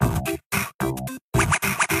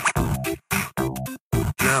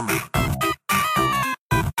Hello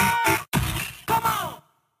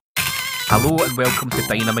and welcome to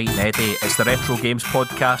Dynamite and Eddie. It's the Retro Games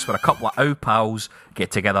podcast where a couple of OW pals get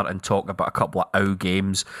together and talk about a couple of OW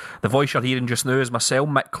games. The voice you're hearing just now is myself,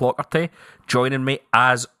 Mick Clockerty. Joining me,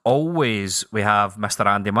 as always, we have Mr.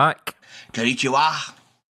 Andy Mack. Konnichiwa.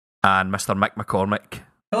 And Mr. Mick McCormick.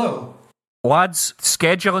 Hello. Lads,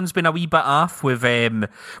 scheduling's been a wee bit off. We've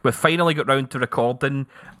finally got round to recording,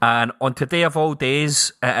 and on today of all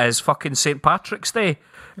days, it is fucking St. Patrick's Day.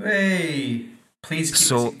 Hey, please keep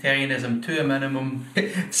the sectarianism to a minimum.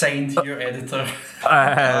 Signed your editor.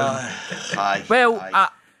 I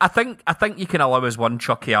think you can allow us one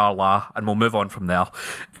Chucky Arla, and we'll move on from there.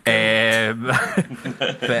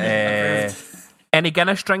 Any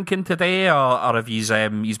Guinness drinking today, or have you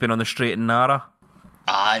been on the straight and narrow?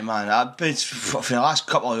 Aye, man. I've been for the last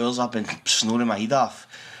couple of years. I've been snoring my head off.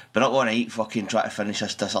 Been up all night, fucking trying to finish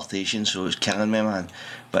this dissertation, so it's killing me, man.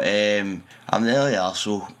 But I'm nearly there,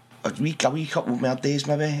 so a wee couple more days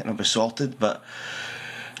maybe, and I'll be sorted. But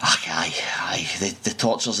aye, the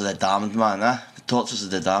tortures of the damned, man. The tortures of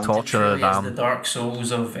the damned. Torture of the damned. The dark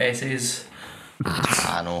souls of essays.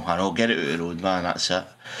 I know. Get it out of the road, man. That's it.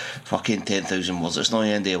 Fucking 10,000 words. It's not the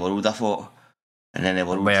end of the world, I thought. And then the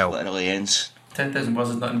world literally ends. 10,000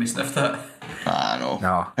 words is nothing to be sniffed at. I know.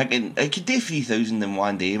 No. I could do 3,000 in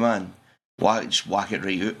one day, man. Just whack it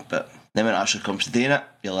right out. But then when it actually comes to doing it,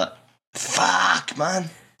 you're like, fuck, man.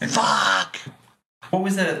 Fuck. What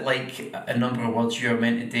was it like, a number of words you were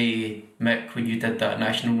meant to do, Mick, when you did that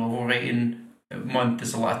National Novel Writing Month?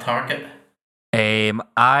 Is a lot of target?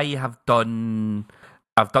 I've done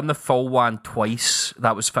the full one twice.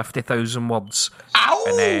 That was 50,000 words. Ow!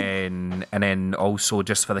 And then also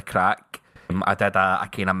just for the crack, I did a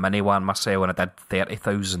kind of mini one myself, and I did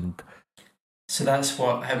 30,000. So that's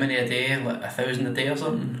what? How many a day? Like 1,000 a day or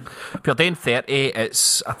something? If you're doing 30,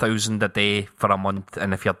 it's 1,000 a day for a month,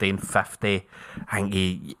 and if you're doing 50, I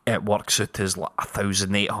think it works out as like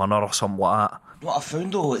 1,800 or something like that. What I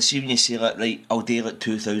found though, see when you say like, right, I'll do like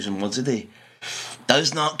 2,000 words a day,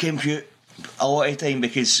 does not compute a lot of time,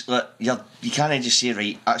 because like you can't just say,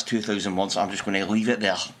 right, that's 2,000 words, I'm just going to leave it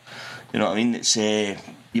there. You know what I mean? It's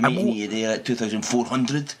you make a day like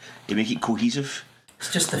 2,400, you make it cohesive.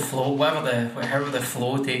 It's just the flow, however the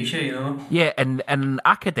flow takes you, you know? Yeah, and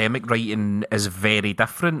academic writing is very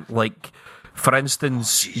different. Like, for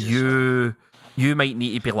instance, you might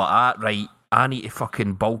need to be like, right, I need to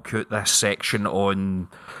fucking bulk out this section on,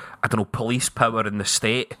 I don't know, police power in the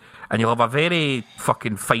state, and you'll have a very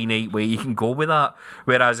fucking finite way you can go with that.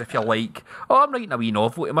 Whereas if you're like, I'm writing a wee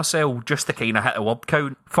novel to myself just to kind of hit a word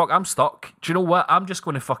count, fuck, I'm stuck. Do you know what? I'm just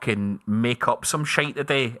going to fucking make up some shite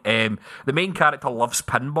today. The main character loves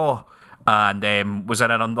pinball, and was in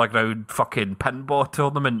an underground fucking pinball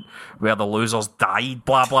tournament where the losers died,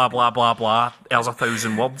 blah, blah, blah, blah, blah. There's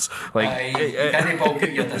 1,000 words. Like, you can't bulk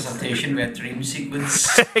out your dissertation with a dream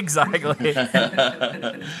sequence. Exactly.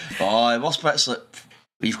 Worst bit's like,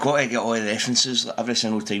 you've got to get all the references like, every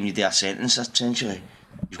single time you do a sentence, essentially.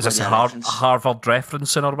 Is this Harvard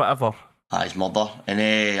referencing or whatever? It's murder. And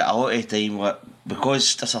a lot of the time,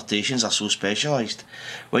 because dissertations are so specialised,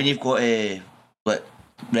 when you've got to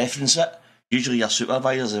reference it, usually your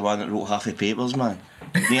supervisor's the one that wrote half the papers, man.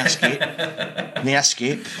 No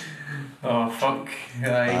escape. Oh, fuck.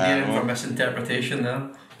 You're in for misinterpretation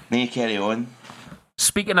there. No carry on.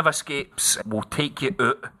 Speaking of escapes, we'll take you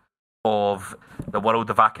out of the world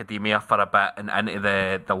of academia for a bit and into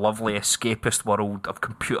the lovely escapist world of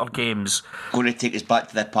computer games. Going to take us back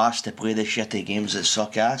to the past to play the shitty games that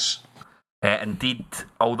suck ass. Indeed,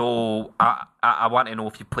 although I want to know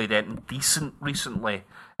if you played anything decent recently.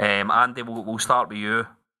 Andy, we'll start with you.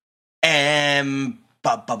 Do you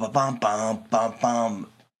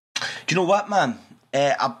know what, man?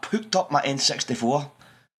 I hooked up my N64.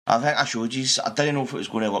 I think I showed you. I didn't know if it was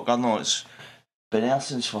going to work or not. It's been there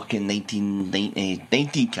since fucking 19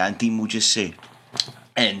 canteen, we'll just say.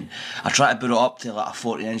 And I tried to boot it up to like a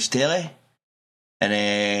 40-inch telly.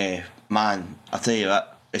 And man, I tell you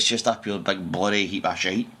what, it's just a pure big bloody heap of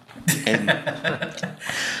shite. And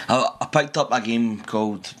I picked up a game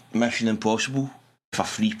called Mission Impossible for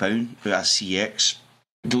 £3 with a CX.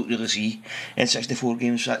 Don't really see N64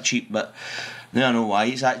 games that cheap, but now I know why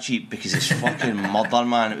it's that cheap, because it's fucking murder,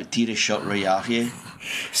 man. It would tear his shirt right off you.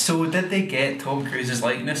 So did they get Tom Cruise's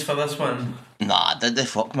likeness for this one? Nah, did they?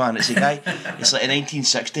 Fuck, man. It's a guy. It's like a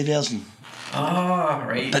 1960 version. Ah,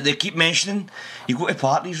 right. But they keep mentioning you go to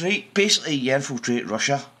parties, right? Basically, you infiltrate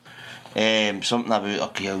Russia. Something about,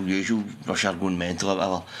 okay, how usual, Russia going mental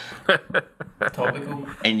or whatever. Topical.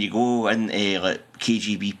 And you go in like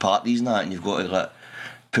KGB parties and that, and you've got to like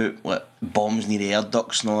put like bombs near the air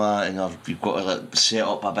ducts and all that, and you've got to like set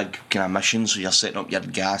up a big kind of mission. So you're setting up your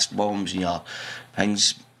gas bombs and your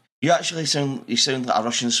things. You actually sound like a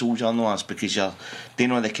Russian soldier, I know that's because you're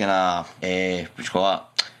doing all the kind of what you call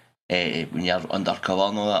it, when you're undercover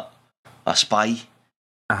and all that, a spy.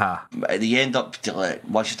 You end up like,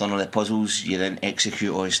 once you've done all the puzzles, you then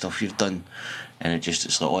execute all the stuff you've done, and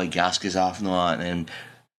it's like all the gas goes off and all that, and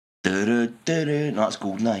then no, that's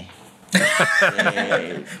GoldenEye.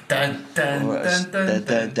 Dun, dun, dun, dun,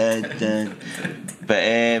 dun, dun, dun. But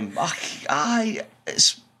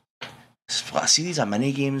it's a series of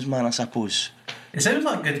mini games, man, I suppose. It sounds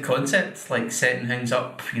like a good concept, like setting things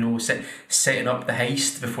up, setting up the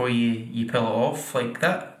heist before you pull it off. Like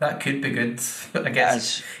that could be good. I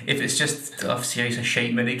guess if it's just a series of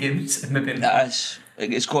shite mini games, maybe not. It is.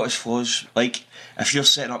 It's got its flaws. Like if you're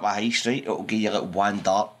setting up a heist, right, it'll give you like one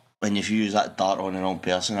dart. And if you use that dart on the wrong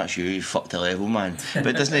person, that's you fucked the level, man. But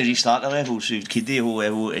it doesn't restart the level, so you could do the whole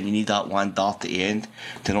level and you need that one dart at the end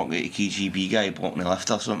to knock out the KGB guy blocking the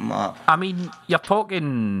lift or something like that. I mean, you're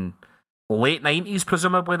talking late 90s,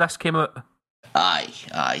 presumably, this came out? Aye,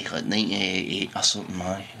 like 98 or something,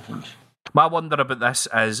 aye. My wonder about this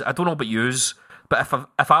is, I don't know about yous, but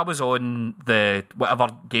if I was on the whatever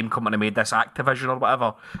game company made this, Activision or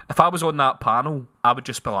whatever, if I was on that panel, I would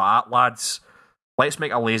just be like, lads, let's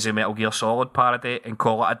make a lazy Metal Gear Solid parody and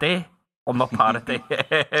call it a day. Or not parody.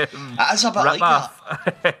 It's a bit like that.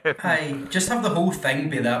 Aye, just have the whole thing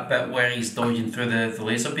be that bit where he's dodging through the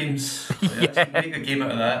laser beams. Make a game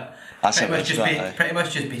out of that. Pretty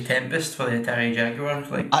much just be Tempest for the Atari Jaguar.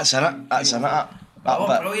 Like. That's in it.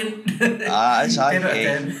 That brilliant. It's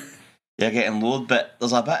aye. You're getting loads, but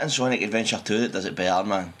there's a bit in Sonic Adventure 2 that does it better,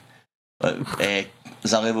 man. Like,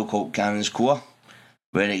 there's a level called Cannon's Core,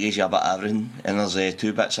 where it gives you a bit of everything, and there's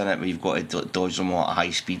 2 bits in it where you've got to dodge them all at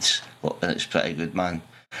high speeds, and it's pretty good, man.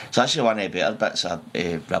 It's actually one of the better bits of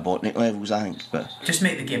Robotnik levels, I think. But just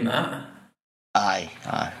make the game that. Aye.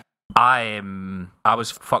 I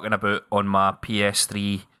was fucking about on my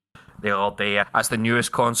PS3 the other day. That's the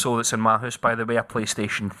newest console that's in my house, by the way, a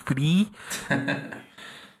PlayStation 3.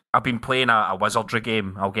 I've been playing a wizardry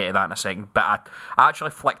game. I'll get to that in a second. But I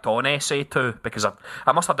actually flicked on SA2 because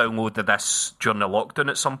I must have downloaded this during the lockdown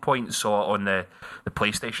at some point. So on the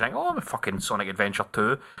PlayStation, I'm a fucking Sonic Adventure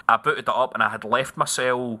 2. I booted it up and I had left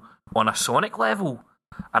myself on a Sonic level.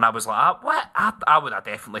 And I was like, what? I would have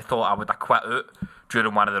definitely thought I would have quit out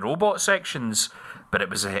during one of the robot sections. But it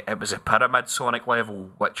was a pyramid Sonic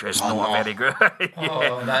level, which is not very good.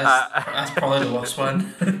 Yeah. That's probably the worst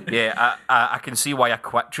one. Yeah, I can see why I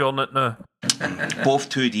quit during it now. Both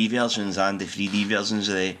 2D versions and the 3D versions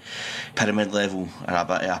of the pyramid level are a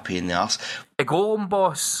bit of a pain in the arse. The Golem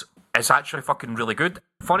Boss is actually fucking really good.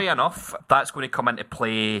 Funny enough, that's going to come into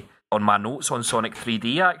play on my notes on Sonic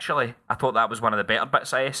 3D, actually. I thought that was one of the better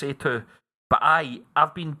bits of SA2. But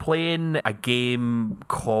I've been playing a game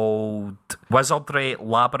called Wizardry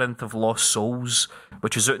Labyrinth of Lost Souls,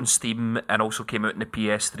 which is out in Steam and also came out in the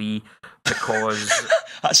PS3 because...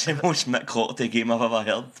 That's the most Mick Clotty game I've ever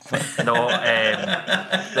heard. No,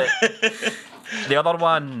 the other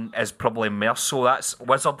one is probably Merso. That's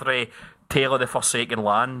Wizardry Tale of the Forsaken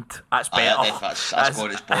Land. That's better. That's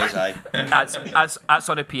got its boys, aye. That's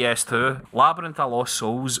on the PS2. Labyrinth of Lost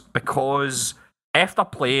Souls, because... after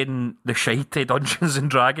playing the shitey Dungeons and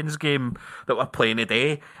Dragons game that we're playing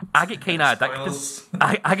today, I get kind of addicted.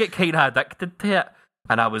 I get kind of addicted to it,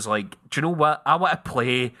 and I was like, do you know what? I want to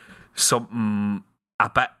play something a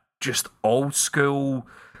bit just old school,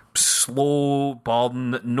 slow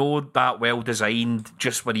burn, not that well designed,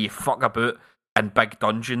 just where you fuck about in big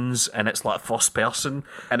dungeons, and it's like first person,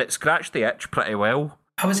 and it scratched the itch pretty well.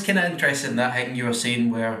 I was kind of interested in that thing you were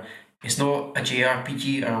saying where it's not a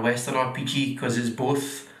JRPG or a Western RPG, because it's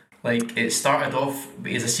both. Like, it started off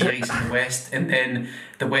as a series in the West, and then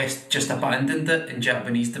the West just abandoned it, and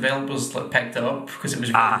Japanese developers picked it up because it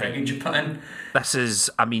was really big in Japan. This is,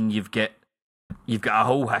 I mean, you've got a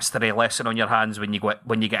whole history lesson on your hands when you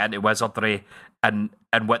get into wizardry and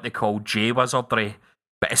what they call J-wizardry.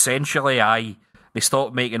 But essentially, they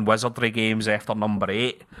stopped making wizardry games after number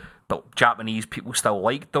 8, but Japanese people still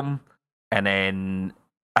liked them, and then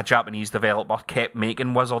a Japanese developer kept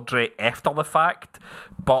making wizardry after the fact,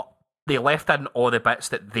 but they left in all the bits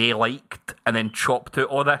that they liked and then chopped out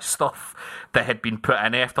all this stuff that had been put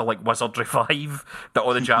in after, like Wizardry 5, that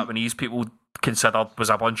all the Japanese people considered was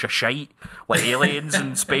a bunch of shite, like aliens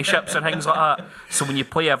and spaceships and things like that. So when you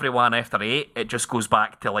play everyone after 8, it just goes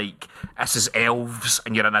back to like, this is elves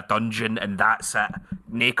and you're in a dungeon and that's it.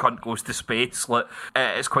 Nae cunt goes to space. Like,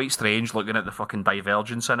 it's quite strange looking at the fucking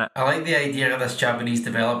divergence in it. I like the idea of this Japanese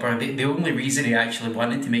developer. The only reason he actually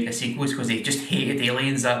wanted to make a sequel is because he just hated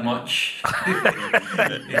aliens that much. He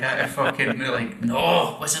had to fucking like,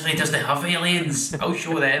 no, Wizardry doesn't have aliens. I'll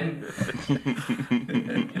show them.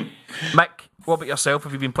 Mick, what about yourself?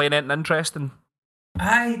 Have you been playing anything interesting?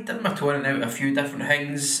 I did my tour out a few different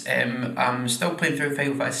things. I'm still playing through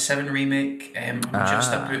Final Fantasy VII Remake. I'm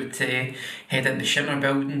just about to head into Shimmer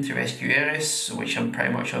Building to rescue Eris, which I'm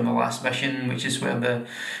pretty much on the last mission, which is where the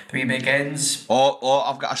remake ends. Oh,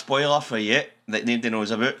 I've got a spoiler for you that nobody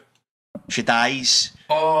knows about. She dies.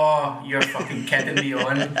 Oh, you're fucking kidding me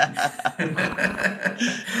on.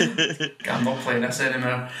 I'm not playing this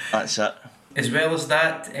anymore. That's it. As well as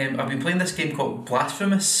that, I've been playing this game called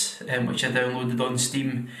Blasphemous, which I downloaded on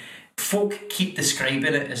Steam. Folk keep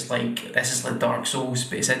describing it as like, this is like Dark Souls,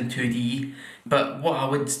 but it's in 2D. But what I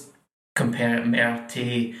would compare it more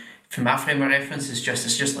to, from my frame of reference, it's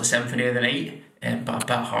just like Symphony of the Night, but a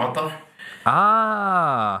bit harder.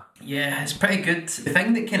 Yeah, it's pretty good. The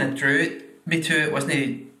thing that kind of drew me to it wasn't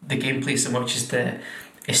the gameplay so much as the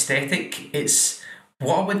aesthetic. It's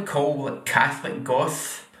what I would call like Catholic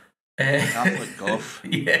goth. Catholic goth.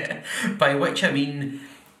 Yeah, by which I mean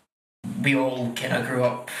we all kind of grew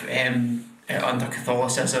up under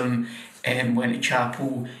Catholicism and went to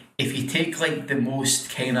chapel. If you take like the most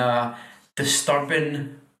kind of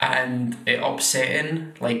disturbing and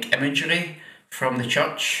upsetting like imagery from the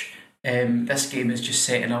church, this game is just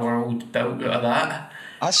set in a world built out of that.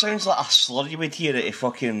 That sounds like a slur you would hear at a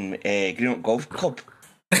fucking Greenock Golf Club.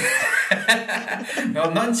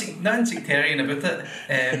 Well, nothing sectarian about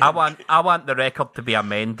it. I want the record to be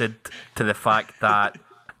amended to the fact that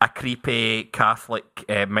a creepy Catholic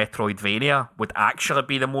Metroidvania would actually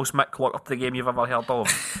be the most Mick Clutterty game you've ever heard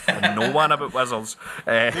of, and no one about wizards.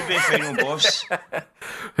 Who'd be the final boss?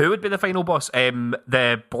 Who would be the final boss?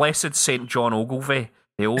 The Blessed Saint John Ogilvie,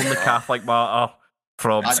 the only Catholic martyr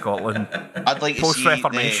from Scotland. I'd like to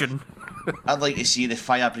post-Reformation. I'd like to see the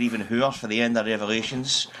fire-breathing whore for the end of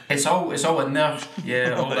Revelations. It's all in there,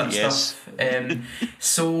 yeah, all that Yes. stuff.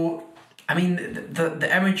 So, I mean,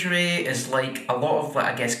 the imagery is like a lot of, like,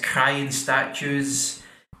 I guess, crying statues,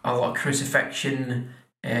 a lot of crucifixion,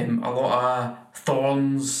 a lot of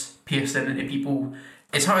thorns piercing into people.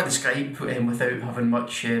 It's hard to describe without having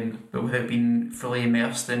much, but without being fully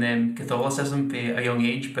immersed in Catholicism at a young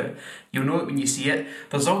age. But you'll know it when you see it.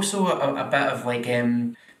 There's also a bit of like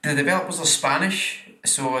the developers are Spanish,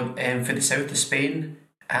 so for the south of Spain,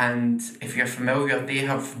 and if you're familiar, they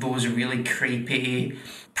have those really creepy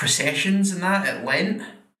processions and that at Lent.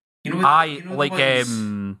 You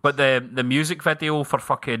know, but the music video for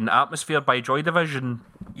fucking Atmosphere by Joy Division.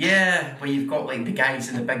 Yeah, where you've got like the guys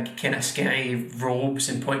in the big kind of scary robes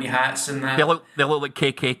and pointy hats and that. They look like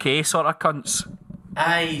KKK sort of cunts.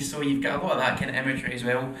 Aye, so you've got a lot of that kind of imagery as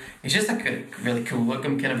well. It's just a really cool look.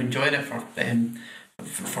 I'm kind of enjoying it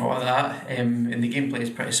for all of that, and the gameplay is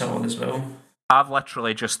pretty solid as well. I've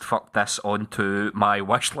literally just fucked this onto my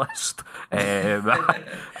wish list.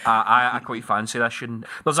 I quite fancy this. And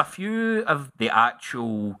there's a few of the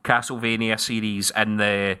actual Castlevania series in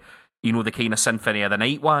the kind of Symphony of the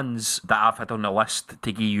Night ones that I've had on the list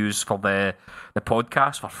to use for the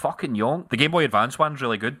podcast for fucking yonk. The Game Boy Advance one's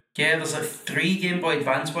really good. Yeah, there's like 3 Game Boy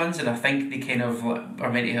Advance ones, and I think they kind of are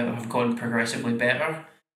meant to have gone progressively better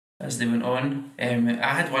as they went on. I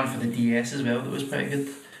had one for the DS as well that was pretty good.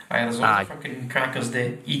 There's all the fucking crackers,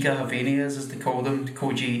 the Igavanias as they call them,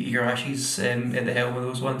 Koji Igarashi's at the helm of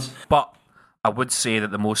those ones. But I would say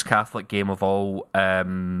that the most Catholic game of all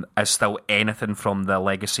is still anything from the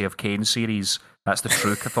Legacy of Kain series. That's the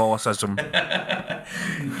true Catholicism.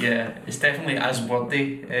 Yeah, it's definitely as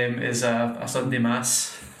worthy as a Sunday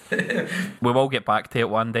Mass. We will get back to it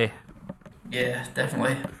one day. Yeah,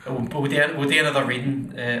 definitely. We'll do another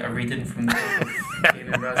reading, a reading from the Kain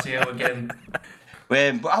and Raziel again.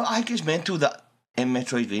 But I think it's mental that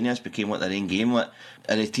Metroidvanias became like their own game. Like,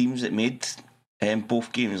 are the teams that made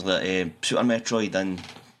both games, like Super Metroid and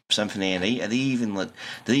Symphony of the Night,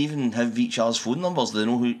 do they even have each other's phone numbers? Do they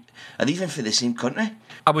know who? Are they even for the same country?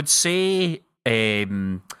 I would say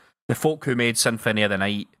the folk who made Symphony of the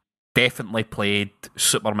Night definitely played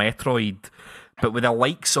Super Metroid, but with the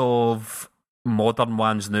likes of modern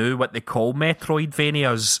ones now, what they call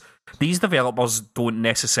Metroidvanias, these developers don't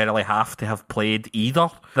necessarily have to have played either.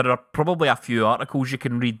 There are probably a few articles you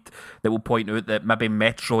can read that will point out that maybe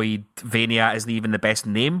Metroidvania isn't even the best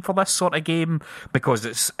name for this sort of game because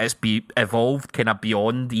it's evolved kind of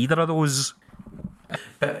beyond either of those.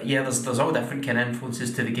 But yeah, there's all different kind of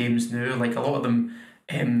influences to the games now. Like a lot of them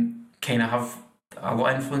kind of have a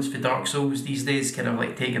lot of influence for Dark Souls these days, kind of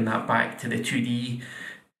like taking that back to the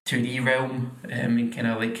 2D realm and kind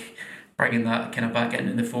of like bringing that kind of back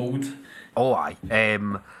into the fold. Oh, aye.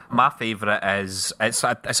 My favourite is it's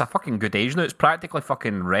a fucking good age now. It's practically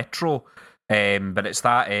fucking retro, but it's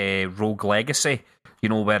that Rogue Legacy. You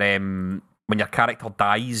know where when your character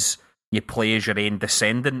dies, you play as your own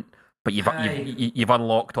descendant, but you've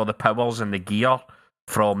unlocked all the powers and the gear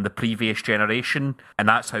from the previous generation, and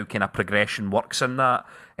that's how kind of progression works in that.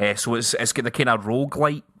 So it's got the kind of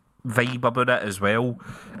roguelite vibe about it as well.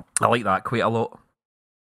 I like that quite a lot.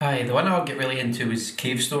 Aye, the one I'll get really into was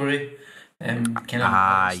Cave Story. Started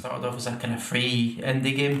off as a kind of free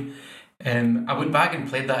indie game. I went back and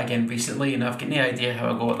played that again recently, and I've got no idea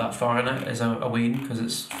how I got that far in it as a Wayne, because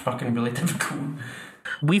it's fucking really difficult.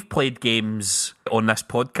 We've played games on this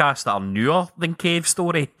podcast that are newer than Cave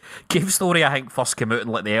Story. Cave Story, I think, first came out in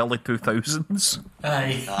like the early 2000s.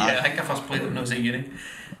 Aye, yeah, I think I first played it when I was at uni.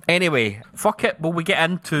 Anyway, fuck it. Will we get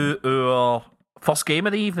into our first game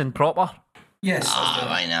of the evening proper? Yes.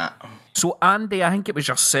 Why not? So Andy, I think it was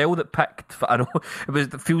yourself that picked. I know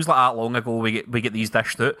it feels like that long ago. We get these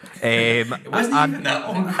dished out. It wasn't even that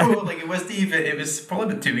long ago. Like it wasn't even. It was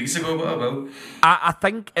probably about 2 weeks ago. But well, I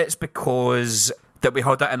think it's because that we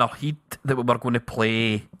had it in our head that we were going to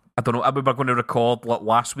play. I don't know. We were going to record like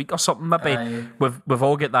last week or something. Maybe Aye. we've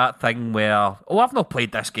all got that thing where I've not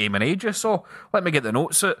played this game in ages, so let me get the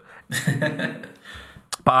notes out.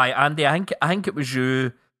 But Andy, I think it was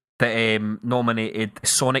you that nominated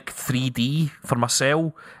Sonic 3D for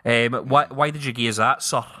myself. Why did you give us that,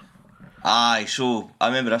 sir? Aye, so I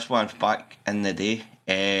remember this one back in the day.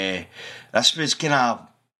 This was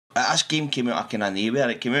this game came out kind of nowhere.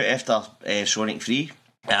 It came out after Sonic 3,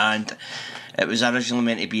 and it was originally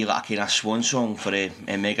meant to be like a kind of swan song for a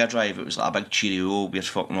Mega Drive. It was like a big cheerio, we're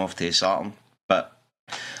fucking off to Saturn. But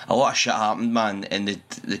a lot of shit happened, man, and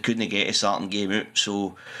they couldn't get a Saturn game out,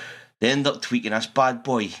 so they ended up tweaking this bad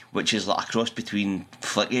boy, which is like a cross between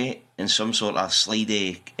Flicky and some sort of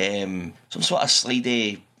slidey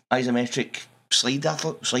isometric slide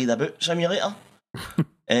about simulator.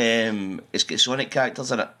 It's got Sonic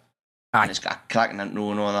characters in it. Aye. And it's got a cracking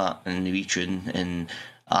intro and all that, and the wee tune, and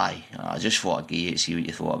I just thought I'd give you to see what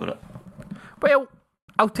you thought about it. Well,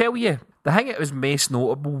 I'll tell you, the thing that was most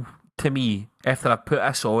notable to me after I put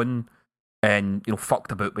this on and,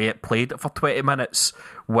 fucked about with it, played it for 20 minutes,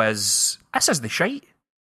 was this is the shite.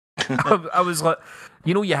 I was like,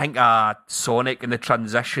 you think Sonic and the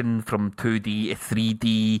transition from 2D to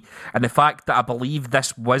 3D, and the fact that I believe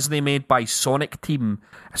this wasn't made by Sonic Team,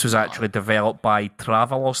 this was actually developed by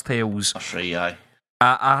Traveller's Tales. That's right, aye.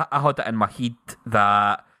 I had it in my head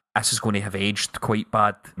that this is going to have aged quite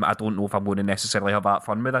bad. I don't know if I'm going to necessarily have that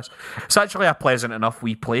fun with this. It's actually a pleasant enough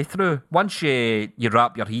wee playthrough. Once you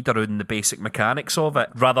wrap your head around the basic mechanics of it,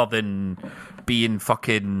 rather than being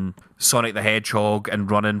fucking Sonic the Hedgehog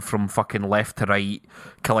and running from fucking left to right,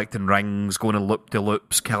 collecting rings, going to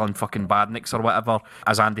loop-de-loops, killing fucking badniks or whatever.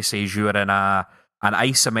 As Andy says, you're in an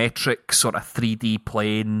isometric sort of 3D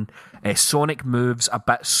plane. Sonic moves a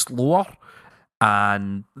bit slower,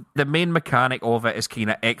 and the main mechanic of it is kind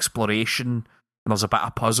of exploration, and there's a bit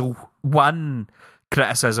of puzzle. One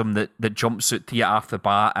criticism that jumps out to you off the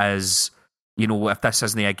bat is, if this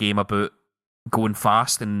isn't a game about going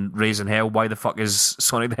fast and raising hell, why the fuck is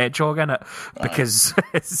Sonic the Hedgehog in it? Because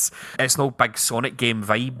it's no big Sonic game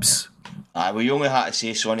vibes. Well, you only had to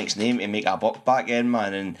say Sonic's name to make a buck back in,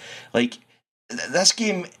 man, and like this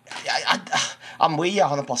game, I'm with you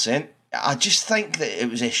 100%. I just think that it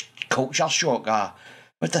was a culture shock.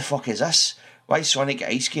 What the fuck is this? Why is Sonic got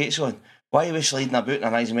ice skates on? Why are we sliding about in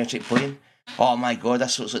an isometric plane? Oh my god,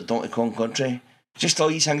 this looks like Donkey Kong Country. Just all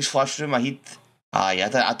these things flashed through my head. I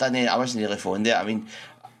wasn't really fond of it. I mean,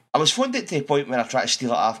 I was fond of it to the point where I tried to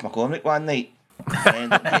steal it off McCormick one night.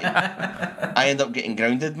 I ended up getting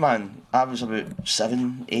grounded, man. I was about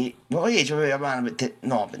 7, 8. What age were I, man?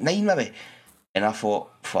 About 9 maybe. And I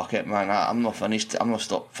thought, fuck it, man. I'm not finished. I'm not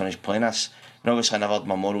finished playing this. And obviously I never had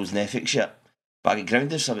my morals and ethics yet. But I got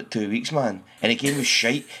grounded for about 2 weeks, man. And the game was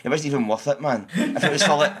shite. It wasn't even worth it, man. If it was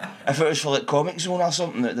for like Comic Zone or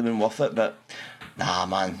something, it'd have been worth it. But nah,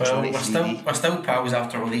 man. Well, we're still pals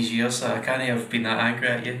after all these years, so I can't have been that angry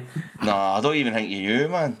at you. Nah, I don't even think you,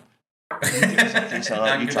 man. You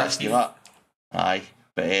try to steal that. Aye,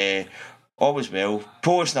 but all was well.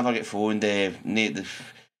 Post never get phoned. It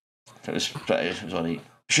was alright.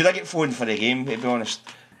 Should I get phoned for the game, to be honest?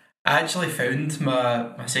 I actually found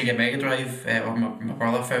my Sega Mega Drive, or my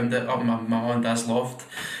brother found it up in my mum and dad's loft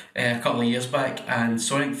a couple of years back, and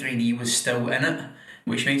Sonic 3D was still in it,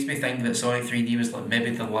 which makes me think that Sonic 3D was like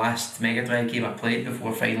maybe the last Mega Drive game I played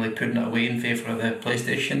before finally putting it away in favour of the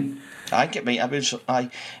PlayStation. I think it might have been.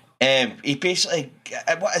 He basically,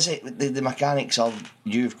 what is it? The mechanics are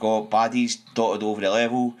you've got baddies dotted over the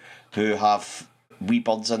level who have wee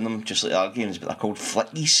birds in them, just like our games, but they're called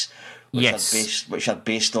flickies. Which are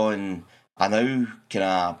based on a now kind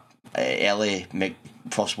of early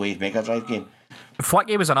first wave Mega Drive game.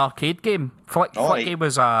 Flicky was an arcade game. Flicky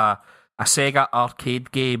was a Sega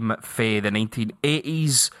arcade game for the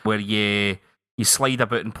 1980s where you slide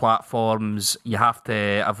about in platforms, you have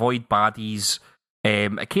to avoid baddies.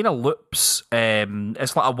 It kind of loops.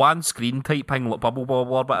 It's like a one-screen type thing, like Bubble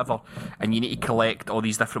Bobble or whatever, and you need to collect all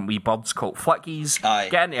these different wee birds called flickies,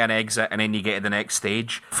 get into an exit, and then you get to the next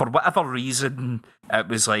stage. For whatever reason, it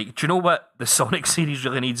was like, do you know what the Sonic series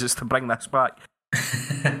really needs is to bring this back?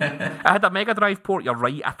 I had a Mega Drive port, you're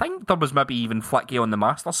right. I think there was maybe even Flicky on the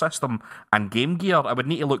Master System and Game Gear. I would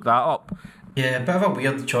need to look that up. Yeah, a bit of a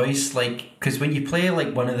weird choice, like, because when you play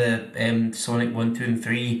like one of the Sonic 1, 2 and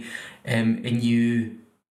 3, and you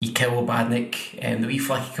kill Badnik, and the wee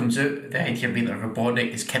Flicky comes out, the idea being that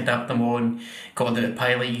Robotnik has kidnapped them all and got to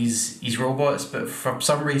pilot his robots, but for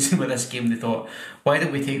some reason with this game they thought, why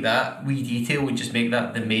don't we take that wee detail and just make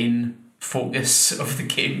that the main focus of the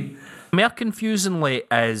game? More confusingly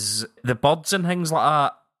is the birds and things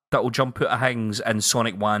like that will jump out of things in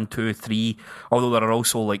Sonic 1, 2, 3, although there are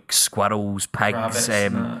also like squirrels, pigs,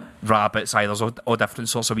 rabbits, there's all different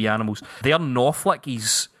sorts of wee animals. They are no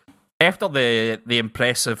flickies. After the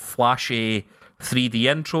impressive, flashy 3D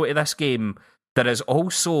intro to this game, there is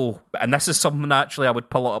also, and this is something actually I would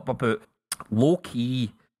pull it up about,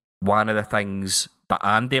 low-key, one of the things that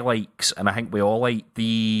Andy likes, and I think we all like,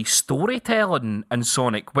 the storytelling in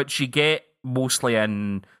Sonic, which you get mostly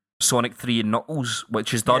in Sonic 3 and Knuckles,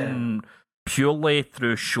 which is done purely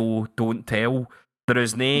through show, don't tell. There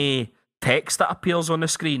is no text that appears on the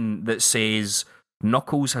screen that says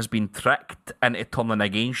Knuckles has been tricked into turning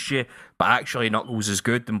against you, but actually Knuckles is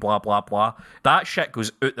good and blah blah blah. That shit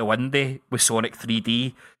goes out the window with Sonic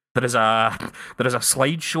 3D. There is a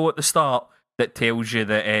slideshow at the start that tells you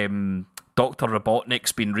that Dr.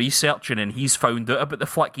 Robotnik's been researching and he's found out about the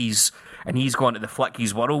Flickies, and he's gone to the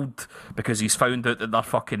Flickies world because he's found out that they're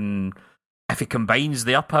fucking, if he combines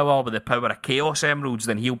their power with the power of Chaos Emeralds,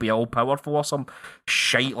 then he'll be all powerful or some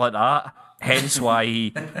shite like that. Hence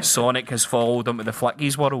why Sonic has followed him to the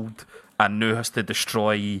Flickies world and now has to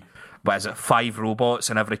destroy, 5 robots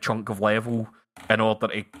in every chunk of level in order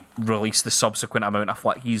to release the subsequent amount of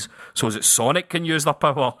Flickies. So is it Sonic can use their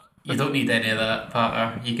power? You don't need any of that,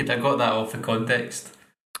 Patter. You could have got that off the context.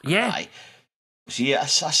 Yeah. Aye. See,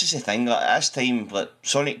 that's just the thing. Like, at this time, like,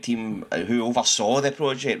 Sonic team who oversaw the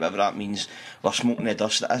project, whatever that means, were smoking the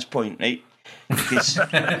dust at this point, right? Because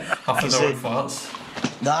half of their own farts.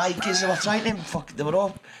 Nah, because they were trying to they were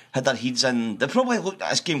all had their heads in. They probably looked at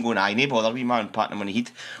this game going, "I no bother, wee man, patting them on the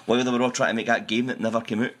head," while they were all trying to make that game that never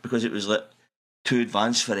came out because it was like too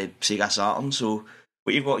advanced for the Sega Saturn. So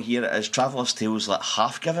what you've got here is Traveller's Tales like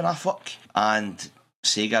half giving a fuck, and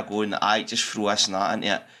Sega going, "I just throw this and that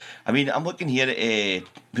into it." I mean, I'm looking here at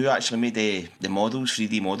who actually made the models,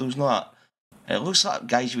 3D models, and all that. It looks like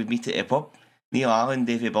guys you would meet at a pub: Neil Allen,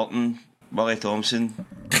 David Burton, Willie Thompson.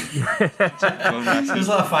 It was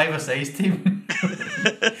like a 5-a-side team.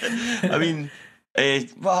 I mean,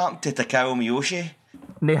 what happened to Takao Miyoshi?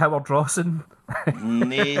 Nae Howard Rawson.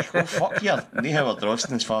 Fuck you. Nae Howard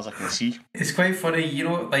Rawson, as far as I can see. It's quite funny, you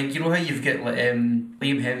know how you've got like Liam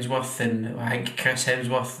Hemsworth and I think Chris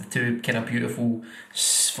Hemsworth, the two kind of beautiful,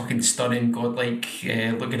 fucking stunning, godlike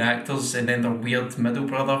looking actors, and then their weird middle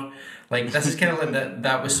brother. Like, this is kind of like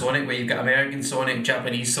that with Sonic, where you've got American Sonic,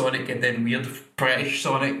 Japanese Sonic, and then weird British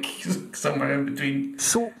Sonic somewhere in between.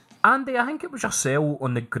 So, Andy, I think it was yourself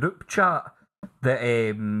on the group chat that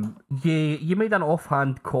you made an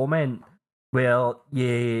offhand comment where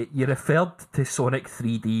you referred to Sonic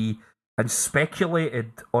 3D and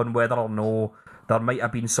speculated on whether or no there might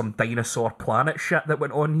have been some dinosaur planet shit that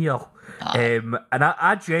went on here. And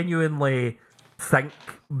I genuinely think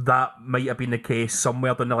that might have been the case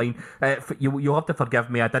somewhere down the line. You'll have to forgive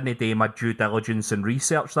me, I didn't do my due diligence and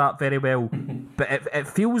research that very well, but it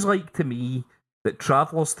feels like to me that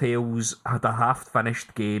Traveller's Tales had a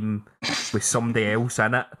half-finished game with somebody else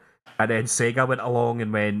in it, and then Sega went along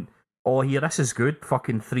and went, "Oh, here, this is good,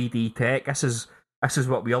 fucking 3D tech, this is this is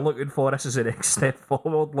what we are looking for. This is the next step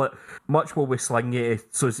forward. Like, much will we sling you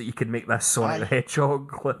so that you can make this Sonic the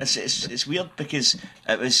Hedgehog. Like, It's weird because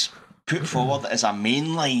it was put forward as a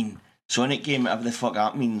mainline Sonic game, whatever the fuck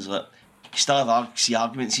that means. Like, you still see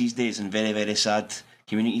arguments these days in very, very sad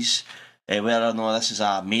communities whether or not this is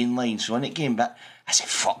a mainline Sonic game, but I said,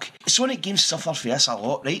 fuck. Sonic games suffer for this a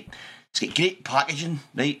lot, right? It's got great packaging,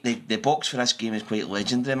 right? The box for this game is quite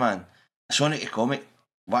legendary, man. Sonic the comic,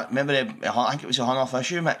 remember, I think it was a 100th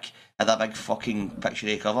issue, Mick, had that big fucking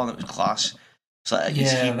picture cover and it was class. So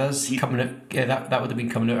coming out. Yeah, that would have been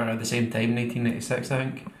coming out around the same time, 1996, I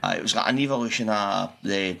think. It was like an evolution of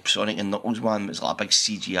the Sonic and Knuckles one. It was like a big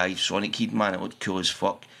CGI Sonic kid, man. It looked cool as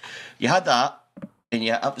fuck. You had that, and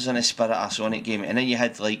it was in the spirit of a Sonic game. And then you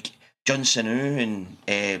had like Jun Sinu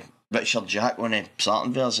and Richard Jack on the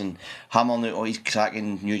Saturn version, hammering out all these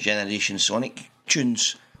cracking new generation Sonic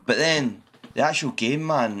tunes. But then the actual game,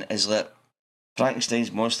 man, is like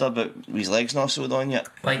Frankenstein's monster, but his legs not sewed on yet.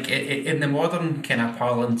 Like in the modern kind of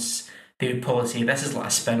parlance, they would probably say this is like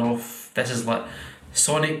a spin-off. This is like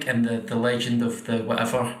Sonic and the legend of the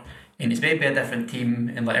whatever, and it's maybe a different team,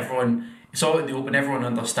 and like everyone, it's all in the open. Everyone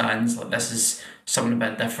understands like this is something a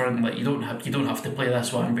bit different. Like you don't have to play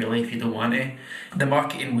this one really if you don't want to. The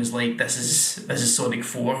marketing was like this is Sonic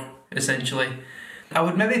 4 essentially. I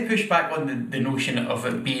would maybe push back on the notion of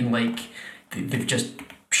it being like they've just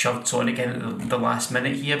shoved Sonic in at the last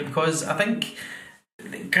minute here, because I think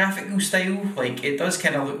the graphical style, like it does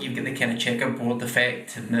kind of look, you get the kind of checkerboard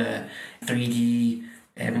effect and the 3D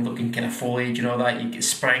looking kind of foliage and all that. You get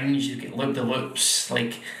springs, you get loop-de-loops.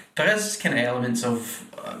 Like there is kind of elements of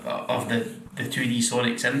the 2D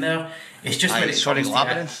Sonics in there. It's just when it Sonic comes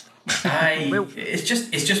Labyrinth. it's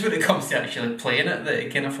just when it comes to actually playing it that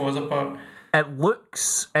it kind of falls apart. it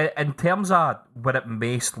looks, in terms of what it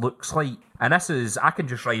most looks like, and this is, I can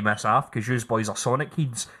just rhyme this off because you boys are Sonic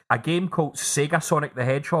kids, a game called Sega Sonic the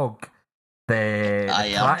Hedgehog, the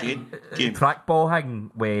trackball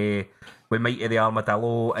thing with Mighty the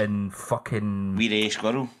Armadillo and fucking Wee Ray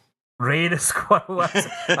Squirrel. Ray the Squirrel.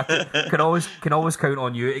 I can always count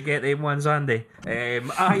on you to get them ones, Andy.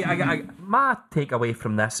 My takeaway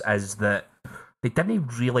from this is that they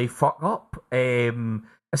didn't really fuck up.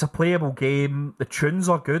 It's a playable game. The tunes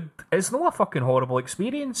are good. It's not a fucking horrible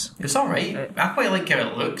experience. It's alright. I quite like how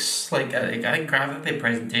it looks. Like I think graphically,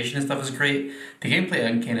 presentation and stuff is great. The gameplay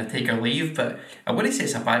I can kind of take or leave, but I wouldn't say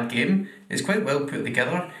it's a bad game. It's quite well put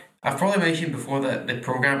together. I've probably mentioned before that the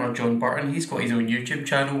programmer John Burton, he's got his own YouTube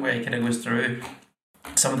channel where he kind of goes through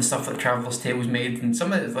some of the stuff that Traveller's Tales made, and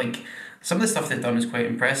some of the stuff they've done is quite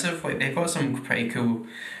impressive. Like they've got some pretty cool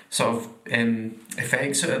sort of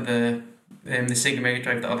effects out of the Sega Mega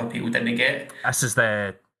Drive that other people didn't get. This is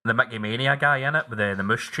the Mickey Mania guy in it with the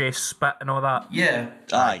moose chase bit and all that. Yeah.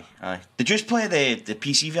 Aye. Did you just play the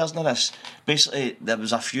PC version of this? Basically, there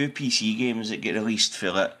was a few PC games that get released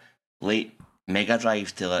for like late Mega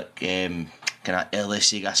Drive to like kind of early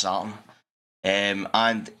Sega Saturn,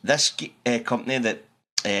 and this company that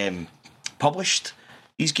published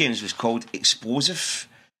these games was called Explosive,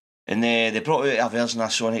 and they brought out a version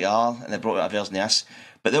of Sonic R and they brought out a version of this,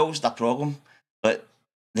 but they always had a problem. But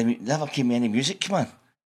they never came with any music, man.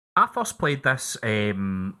 I first played this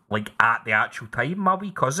like at the actual time. My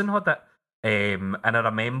wee cousin had it, and I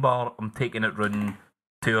remember I'm taking it round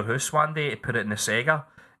to her house one day to put it in the Sega.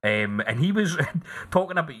 And he was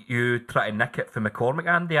talking about you trying to nick it from McCormick,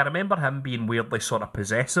 Andy. I remember him being weirdly sort of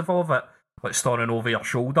possessive of it, like standing over your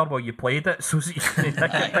shoulder while you played it, so that you couldn't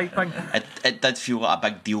nick it type thing. It did feel like a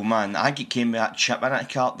big deal, man. I think it came with that chip in it,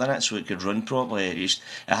 cart, didn't it, so it could run properly. It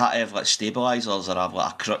had to have like stabilisers or have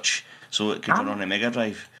like a crutch so it could run on a Mega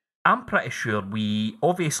Drive. I'm pretty sure we,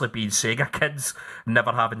 obviously being Sega kids,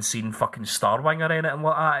 never having seen fucking Starwing or anything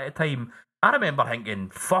like that at the time, I remember thinking,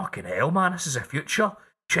 fucking hell, man, this is the future.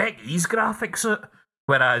 Check these graphics out.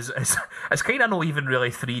 Whereas it's kind of not even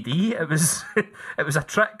really 3D. It was a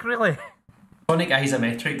trick, really. Sonic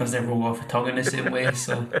isometric doesn't roll off the tongue in the same way.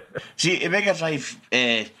 So see, a Mega Drive,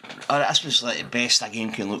 this was like the best a game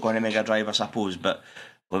can look on a Mega Drive, I suppose. But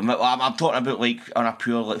I'm talking about like on a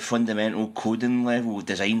pure like fundamental coding level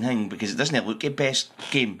design thing, because it doesn't look the best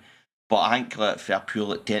game. But I think like, for a pure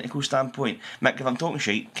like technical standpoint, Mick, if I'm talking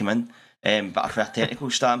shit, come in. But for a technical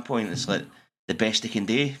standpoint, it's like the best they can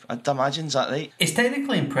do, I'd imagine. Is that right? It's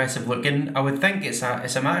technically impressive looking. I would think it's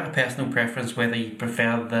a matter of personal preference whether you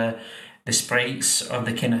prefer the sprites or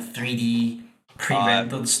the kind of 3D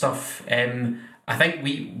pre-rendered stuff. I think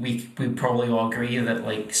we probably all agree that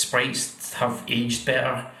like sprites have aged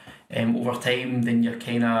better over time than your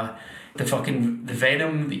kind of the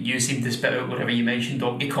venom that you seem to spit out whenever you mention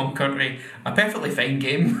Donkey Kong Country, a perfectly fine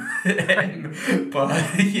game. But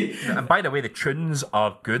and by the way, the tunes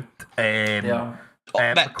are good.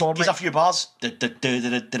 There's McCormick, a few bars.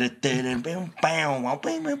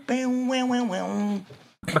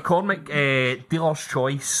 McCormick, dealer's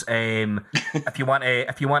choice. If you want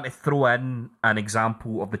to throw in an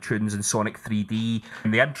example of the tunes in Sonic 3D,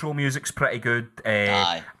 the intro music's pretty good.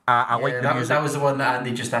 Aye. I like the music. That was the one that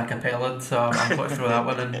Andy just a cappellaed, so I'm going to throw that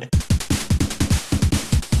one in.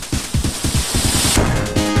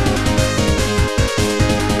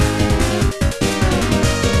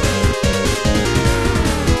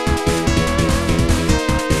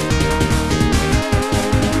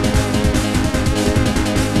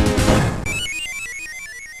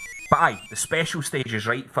 But aye, the special stages,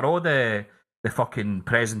 right? For all the fucking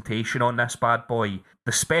presentation on this bad boy,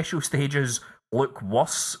 the special stages look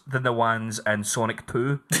worse than the ones in Sonic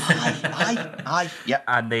 2. Aye, yep.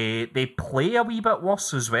 And they play a wee bit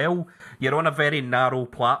worse as well. You're on a very narrow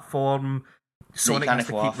platform. Sonic has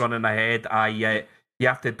to keep running ahead. You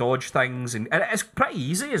have to dodge things, and it's pretty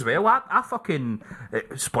easy as well. I fucking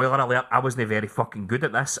spoiler alert, I wasn't very fucking good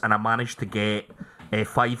at this, and I managed to get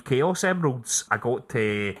 5 Chaos Emeralds. I got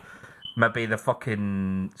to maybe the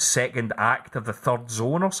fucking second act of the third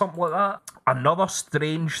zone or something like that. Another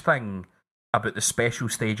strange thing about the special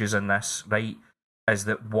stages in this, right, is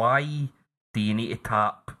that why do you need to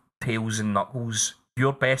tap Tails and Knuckles,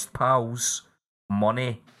 your best pals,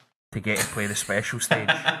 money to get to play the special stage?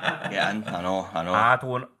 Yeah, I know.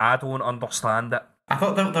 I don't understand it. I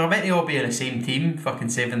thought they were meant to all be in the same team, fucking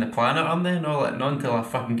saving the planet, aren't they? No, like, not until I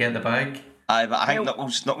fucking get the bag. Aye, but I think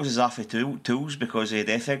Knuckles is after tools because of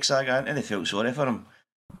the FX saga, and they felt sorry for him.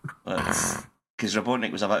 Because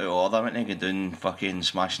Robotnik was a bit out of order, wasn't he? Doing fucking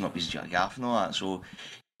smashing up his gaff and all that, so...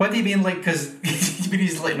 What do you mean, like, because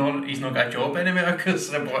he's not got a job anymore because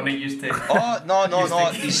Robotnik used to... Oh, no. Do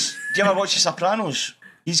you ever watch The Sopranos?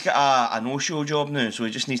 He's got a no-show job now, so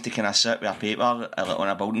he just needs to kind of sit with a paper on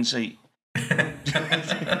a building site.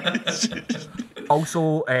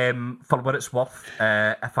 Also, for what it's worth,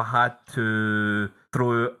 if I had to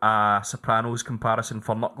throw a Sopranos comparison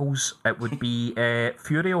for Knuckles, it would be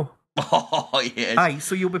Furio. Oh, yes. Aye,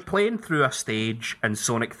 so you'll be playing through a stage in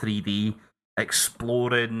Sonic 3D,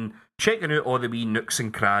 exploring, checking out all the wee nooks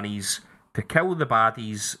and crannies to kill the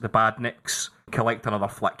baddies, the badniks, collect another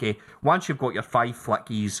flicky. Once you've got your 5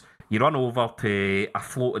 flickies, you run over to a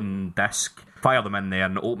floating disc, fire them in there,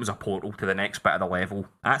 and it opens a portal to the next bit of the level.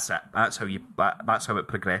 That's it. That's how it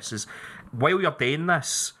progresses. While you're doing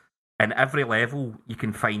this, in every level, you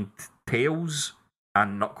can find Tails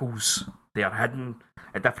and Knuckles. They are hidden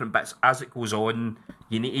at different bits. As it goes on,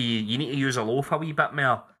 you need to use a loaf a wee bit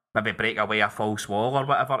more. Maybe break away a false wall or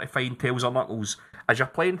whatever to find Tails or Knuckles. As you're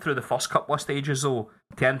playing through the first couple of stages, though,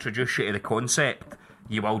 to introduce you to the concept,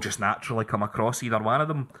 you will just naturally come across either one of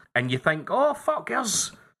them, and you think, oh fuck,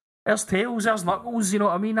 there's Tails, there's Knuckles, you know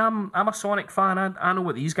what I mean? I'm a Sonic fan, I know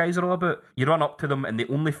what these guys are all about. You run up to them, and the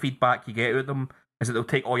only feedback you get out of them is that they'll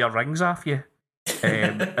take all your rings off you.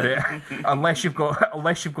 Unless you've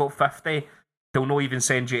got 50, they'll not even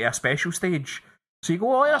send you to a special stage. So you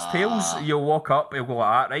go, oh, there's Tails. You'll walk up, you'll go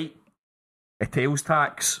like that, right? A Tails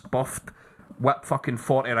tax, buffed, whip fucking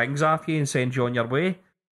 40 rings off you and send you on your way.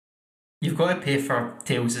 You've got to pay for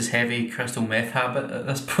Tails' heavy crystal meth habit at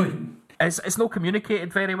this point. It's not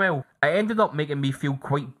communicated very well. It ended up making me feel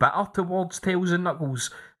quite bitter towards Tails and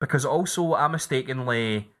Knuckles, because also I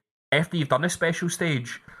mistakenly, after you've done a special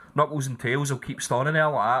stage, Knuckles and Tails will keep standing there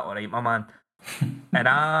like that, alright, my man. And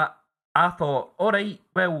I thought, alright,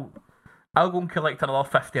 well, I'll go and collect another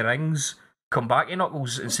 50 rings, come back to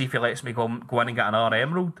Knuckles and see if he lets me go in and get another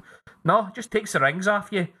emerald. No, just takes the rings off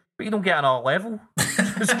you, but you don't get another level.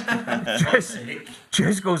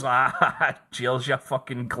 just goes like, cheers, you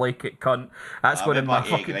fucking glacial cunt. That's going in my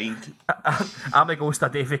fucking... I'm a ghost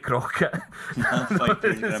of Davy Crockett.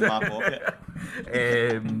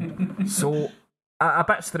 So, a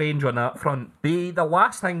bit strange on that front. The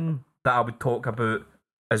last thing that I would talk about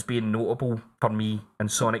as being notable for me in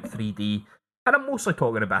Sonic 3D, and I'm mostly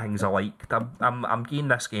talking about things I liked. I'm giving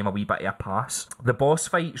this game a wee bit of a pass. The boss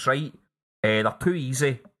fights, right? They're too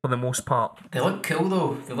easy for the most part. They look cool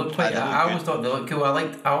though. They look quite. I always thought they looked cool.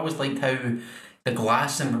 I always liked how the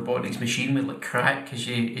glass in Robotnik's machine would like crack as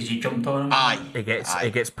you jumped on him. Aye.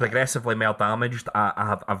 It gets progressively more damaged.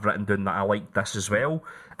 I've written down that I like this as well.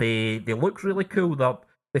 They look really cool.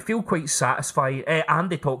 They feel quite satisfying.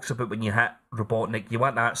 Andy talks about when you hit Robotnik, you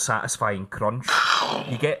want that satisfying crunch.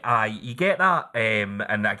 you get that,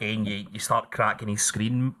 and again you start cracking his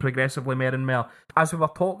screen progressively more and more. As we were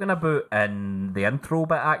talking about in the intro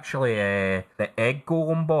bit, actually, the egg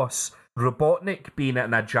golem boss, Robotnik being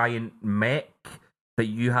in a giant mech that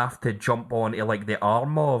you have to jump onto like the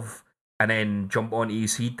arm of, and then jump onto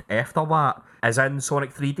his head after that, is in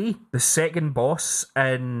Sonic 3D. The second boss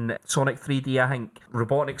in Sonic 3D, I think,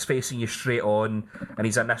 Robotnik's facing you straight on, and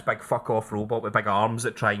he's in this big fuck-off robot with big arms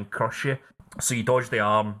that try and crush you. So you dodge the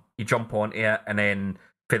arm, you jump onto it, and then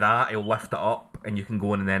for that, he'll lift it up, and you can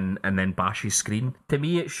go in and then bash his screen. To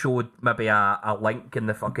me, it showed maybe a link in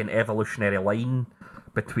the fucking evolutionary line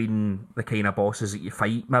between the kind of bosses that you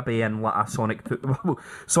fight, maybe in like a Sonic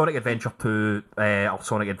Adventure 2 or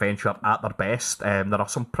Sonic Adventure at their best. There are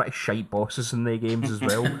some pretty shite bosses in the games as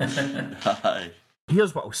well.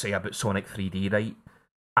 Here's what I'll say about Sonic 3D, right?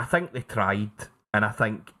 I think they tried, and I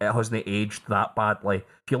think it hasn't aged that badly.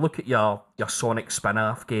 If you look at your Sonic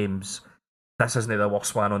spin-off games, this isn't the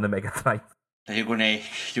worst one on the Mega Drive. You're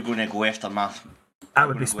gonna go after my... That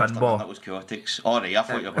would be Spinball. That was Chaotix. Alright, I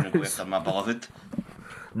thought you were going to go after my beloved.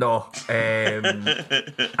 No,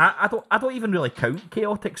 I don't even really count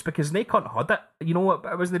Chaotix because they can't had it. You know what?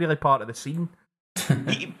 It wasn't really part of the scene.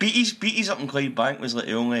 Beaties up in Clydebank was like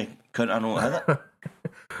the only cunt I know had it.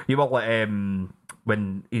 You were like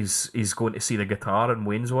when he's going to see the guitar in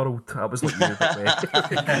Wayne's World. That was like you,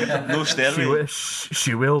 but, no stairway.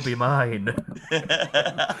 She will be mine.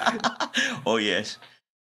 Oh yes.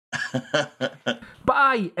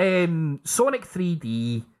 But Sonic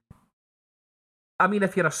 3D. I mean,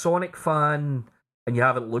 if you're a Sonic fan and you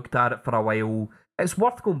haven't looked at it for a while, it's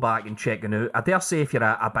worth going back and checking out. I dare say if you're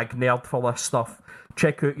a big nerd for this stuff,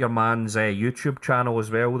 check out your man's YouTube channel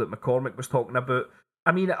as well that McCormick was talking about.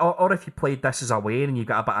 I mean, or if you played this as a way and you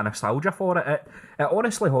got a bit of nostalgia for it, it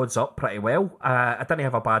honestly holds up pretty well. I didn't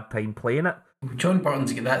have a bad time playing it. John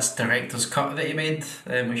Burton's got that director's cut that he made,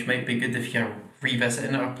 which might be good if you're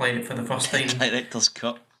revisiting it or playing it for the first time. Director's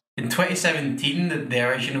cut. In 2017, the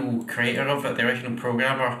original creator of it, the original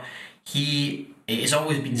programmer, it's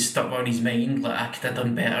always been stuck on his mind. Like, I could have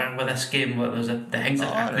done better with this game. Like, there's the things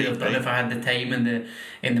that I could have done if I had the time and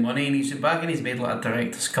the money. And he's back and he's made like a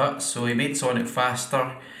director's cut. So he made Sonic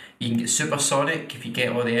faster. You can get Super Sonic if you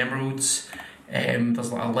get all the emeralds.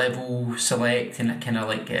 There's like a level select and a kind of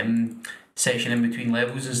like section in between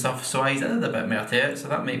levels and stuff. So I did a bit more to it. So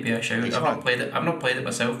that might be a shout. I've not played it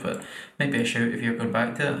myself, but maybe a shout if you're going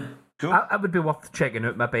back to it. Cool. I would be worth checking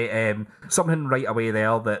out. Maybe something right away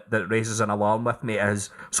there that raises an alarm with me is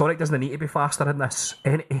Sonic doesn't need to be faster in this.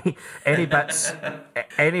 Any bits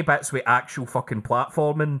with actual fucking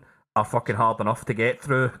platforming are fucking hard enough to get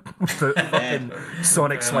through without fucking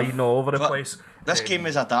Sonic sliding all over the place. This game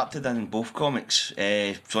is adapted in both comics.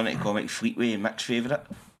 Sonic comic Fleetway, Mick's favourite,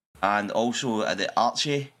 and also the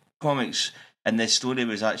Archie comics. And this story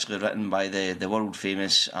was actually written by the world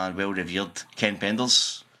famous and well revered Ken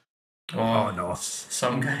Penders. Oh no,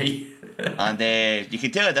 some guy. And you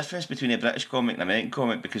can tell the difference between a British comic and an American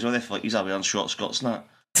comic because all the flickies are wearing short skirts and that.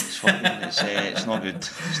 It's fucking, it's not good.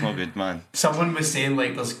 It's not good, man. Someone was saying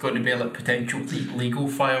like there's going to be like potential legal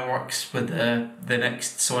fireworks with the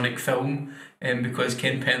next Sonic film, because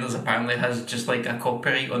Ken Penders apparently has just like a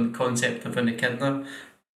copyright on the concept of an echidna.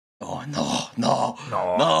 Oh no! No,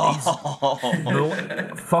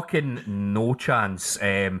 fucking no chance.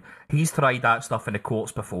 He's tried that stuff in the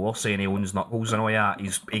courts before, saying he owns Knuckles and all that.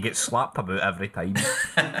 He gets slapped about every time.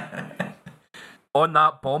 On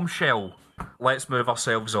that bombshell, let's move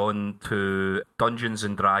ourselves on to Dungeons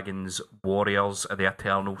and Dragons Warriors of the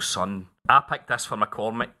Eternal Sun. I picked this for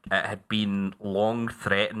McCormick. It had been long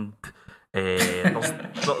threatened. There's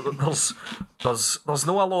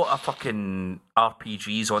no a lot of fucking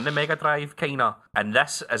RPGs on the Mega Drive, kinda, and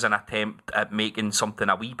this is an attempt at making something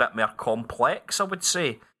a wee bit more complex, I would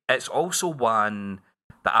say. It's also one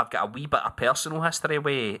that I've got a wee bit of personal history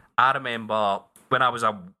with. I remember when I was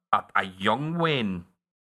a young Wayne,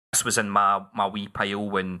 this was in my wee pile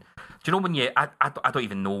when, do you know when I don't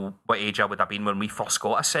even know what age I would have been when we first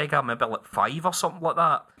got a Sega, maybe like 5 or something like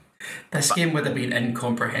that. This game would have been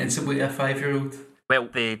incomprehensible to a 5-year-old. Well,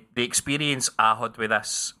 the experience I had with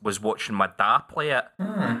this was watching my dad play it,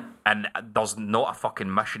 and there's not a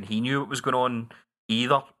fucking mission he knew what was going on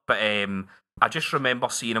either. But I just remember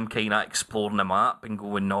seeing him kind of exploring the map and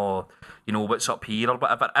going, "No, you know what's up here or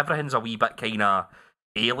whatever." Everything's a wee bit kind of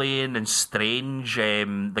alien and strange.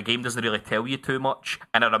 The game doesn't really tell you too much,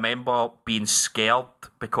 and I remember being scared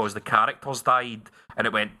because the characters died, and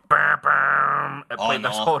it went bam bam. It played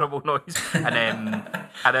this horrible noise, and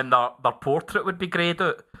then their portrait would be greyed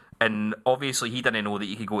out, and obviously he didn't know that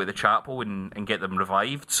you could go to the chapel and get them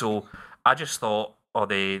revived. So I just thought, or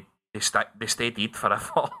they stay dead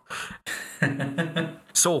forever.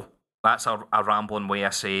 So that's a rambling way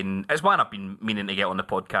of saying it's one I've been meaning to get on the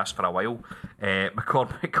podcast for a while.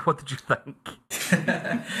 McCormick, what did you think?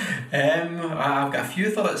 I've got a few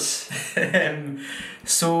thoughts.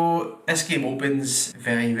 So this game opens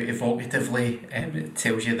very evocatively. It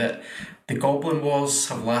tells you that the Goblin Wars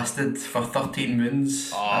have lasted for 13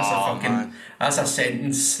 moons. That's a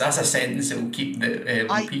sentence that will keep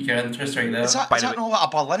pique your interest right there. Is that not like a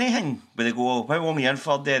Berlin thing where they go, how long are you in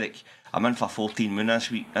for, Derek? I'm in for 14 moon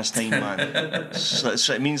this time, man.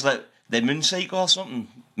 so it means like the moon cycle or something.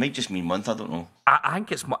 Might just mean month, I don't know. I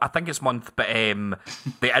think it's month, but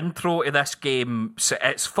the intro to this game,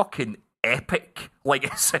 it's fucking epic. Like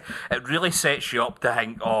it really sets you up to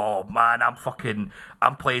think, oh man,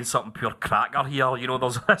 I'm playing something pure cracker here. You know,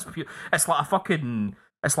 there's this it's like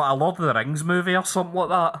a Lord of the Rings movie or something like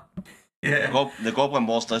that. Yeah. The Goblin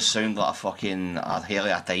Wars does sound like a hell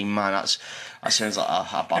of a time, man. That sounds like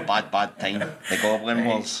a bad time. The Goblin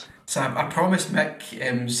Wars. So I promised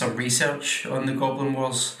Mick some research on the Goblin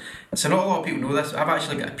Wars. So not a lot of people know this. I've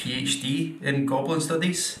actually got a PhD in Goblin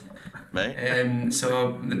Studies. Right.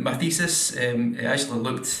 So my thesis actually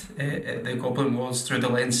looked at the Goblin Wars through the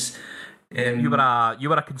lens. You were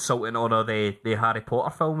a consultant on the Harry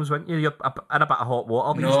Potter films, weren't you? You're in a bit of hot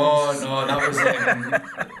water these days. No, that was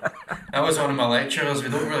that was one of my lecturers. We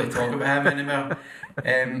don't really talk about him anymore.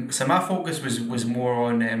 So my focus was more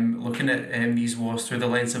on looking at these wars through the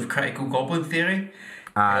lens of critical goblin theory.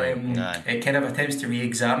 It kind of attempts to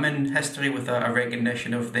re-examine history with a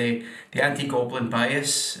recognition of the anti-goblin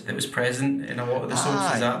bias that was present in a lot of the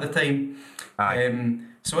sources at the time.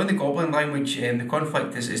 So in the Goblin language, the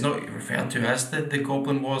conflict is not referred to as the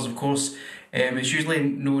Goblin Wars, of course. It's usually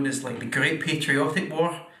known as like the Great Patriotic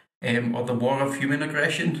War, or the War of Human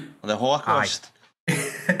Aggression. The Holocaust.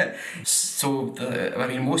 So,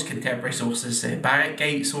 most contemporary sources,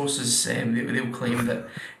 Barrett-Gate sources, they'll claim that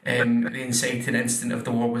the inciting instant of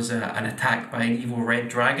the war was an attack by an evil red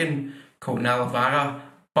dragon called Nalavara.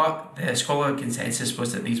 But the scholarly consensus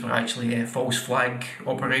was that these were actually false flag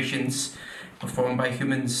operations performed by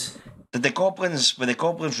humans. Were the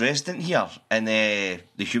goblins resident here, and the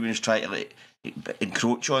humans try to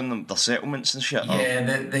encroach on them, their settlements and shit? Yeah,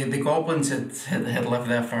 the goblins had lived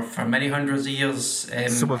there for many hundreds of years.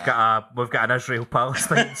 So we've got an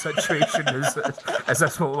Israel-Palestine situation. Is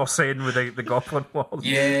this what we're saying with the Goblin Wars?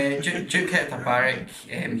 Yeah, Duke Hector Barrack,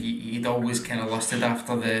 he'd always kind of lusted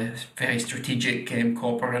after the very strategic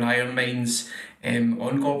copper and iron mines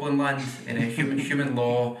on Goblin land. Human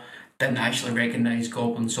law didn't actually recognise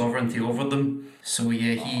goblin sovereignty over them. So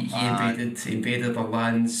yeah, he invaded their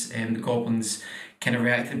lands, and the goblins kind of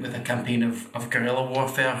reacted with a campaign of guerrilla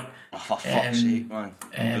warfare. For fuck's sake,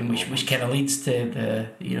 man. Which kind of leads to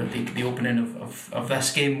the opening of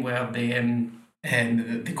this game, where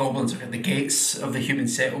the goblins are at the gates of the human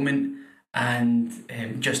settlement, and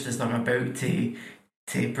just as they're about to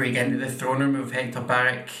break into the throne room of Hector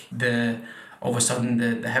Barrack, all of a sudden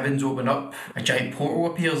the heavens open up, a giant portal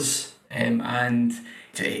appears, and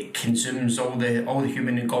it consumes all the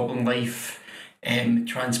human and goblin life,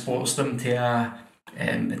 transports them to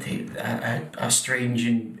a strange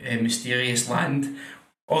and mysterious land.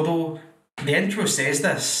 Although the intro says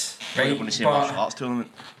this, right? You're going to say martial arts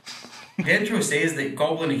tournament. The intro says that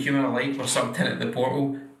goblin and human alike were sucked in at the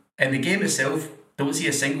portal. In the game itself, don't see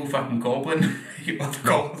a single fucking goblin.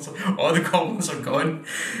 all the goblins are gone,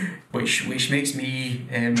 which makes me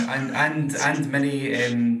and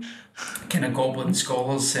many kind of goblin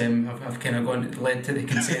scholars have kind of led to the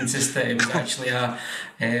consensus that it was actually a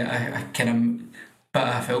kind of bit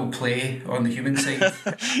of foul play on the human side.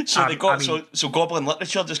 So goblin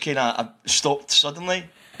literature just kind of stopped suddenly,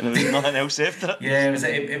 and there was nothing else after it. Yeah, it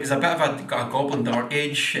was a bit of a goblin dark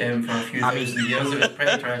age for a few thousand years. It was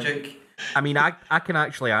pretty tragic. I mean, I can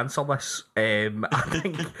actually answer this. I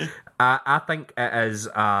think it is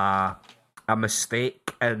a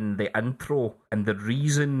mistake in the intro, and the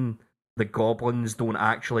reason the goblins don't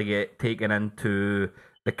actually get taken into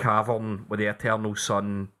the cavern with the eternal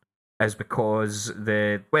sun is because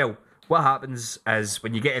what happens is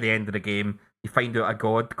when you get to the end of the game, you find out a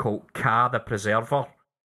god called Ka the Preserver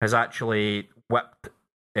has actually whipped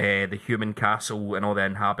the human castle and all the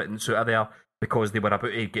inhabitants out of there, because they were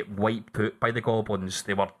about to get wiped out by the goblins.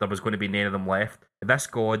 There was going to be none of them left. This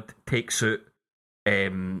god takes out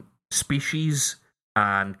species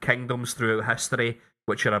and kingdoms throughout history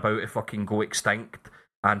which are about to fucking go extinct,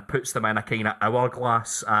 and puts them in a kind of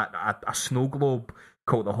hourglass, a snow globe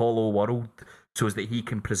called the Hollow World, so as that he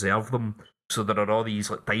can preserve them. So there are all these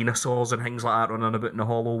like dinosaurs and things like that running about in the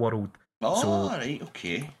Hollow World. Oh, right,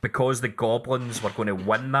 okay. Because the goblins were going to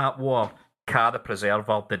win that war, Ka the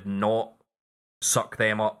Preserver did not suck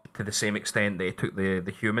them up to the same extent they took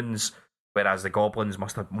the humans, whereas the goblins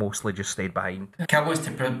must have mostly just stayed behind. Ka wants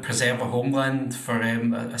to preserve a homeland for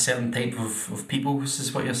a certain type of people,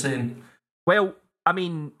 is what you're saying? Well, I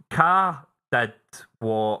mean, Ka did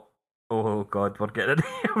what... Oh God, we're getting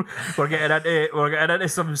into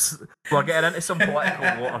some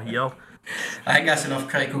political water here. I think that's enough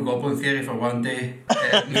critical goblin theory for one day.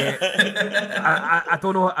 I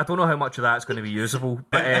don't know how much of that's going to be usable,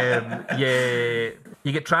 but yeah,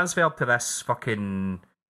 you get transferred to this fucking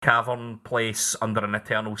cavern place under an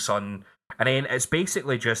eternal sun, and then it's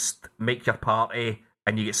basically just make your party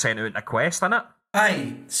and you get sent out on a quest, innit?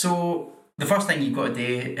 Aye, so the first thing you've got to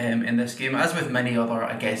do in this game, as with many other,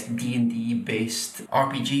 I guess, D&D based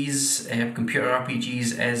RPGs, computer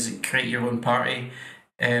RPGs, is create your own party.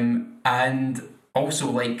 And also,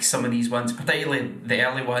 like some of these ones, particularly the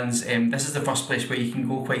early ones, this is the first place where you can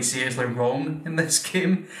go quite seriously wrong in this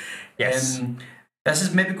game. Yes. This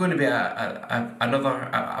is maybe going to be another,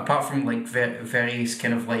 apart from like various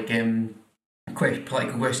kind of like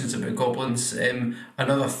political questions about goblins,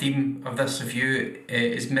 another theme of this review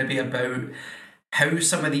is maybe about how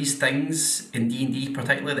some of these things in D&D,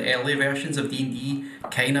 particularly the early versions of D&D,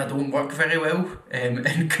 kind of don't work very well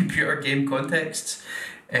in computer game contexts.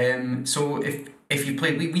 So if you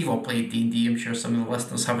play, we've all played D&D, I'm sure some of the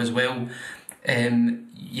listeners have as well.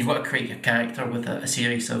 You've got to create your character with a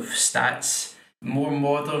series of stats. More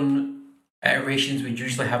modern iterations would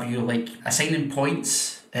usually have you like assigning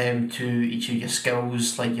points to each of your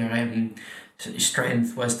skills, like your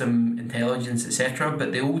strength, wisdom, intelligence, etc.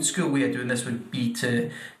 But the old school way of doing this would be to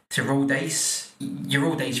roll dice. You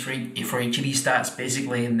roll dice for each of these stats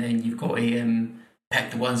basically, and then you've got to pick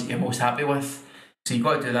the ones that you're most happy with. So you've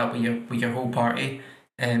got to do that with your whole party.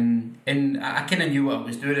 And I kind of knew what I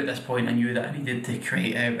was doing at this point. I knew that I needed to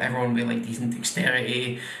create everyone with like decent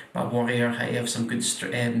dexterity. My warrior had to have some good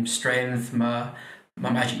strength. My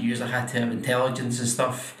magic user had to have intelligence and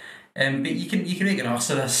stuff. But you can make an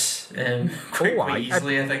arse of this quite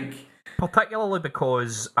easily, I think. Particularly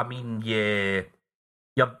because, I mean, your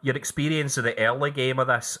experience of the early game of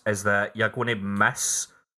this is that you're going to miss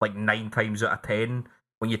like 9 times out of 10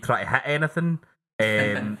 when you try to hit anything.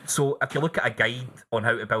 So if you look at a guide on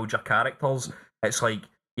how to build your characters, it's like,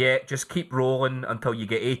 yeah, just keep rolling until you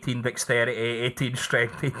get 18 dexterity, 18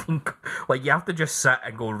 strength, 18... Like, you have to just sit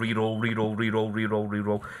and go reroll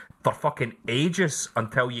for fucking ages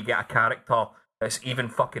until you get a character that's even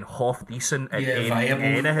fucking half decent at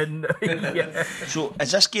anything. Yeah. So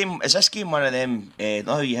is this game one of them?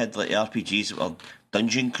 Now you had like RPGs that were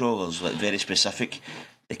dungeon crawlers, like very specific.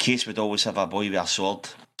 The case would always have a boy with a sword.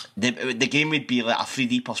 The game would be like a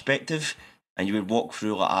 3D perspective, and you would walk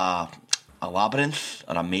through like a labyrinth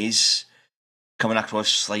or a maze, coming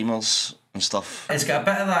across Slimers and stuff. It's got a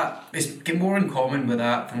bit of that. It's got more in common with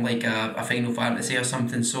that than like a Final Fantasy or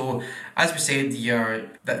something. So as we said,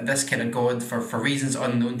 this kind of god, for reasons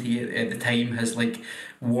unknown to you at the time, has like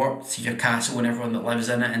warped your castle and everyone that lives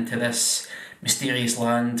in it into this mysterious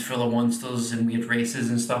land full of monsters and weird races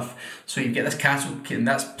and stuff. So you get this castle and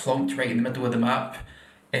that's plonked right in the middle of the map.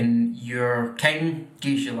 And your king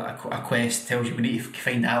gives you like a quest, tells you we need to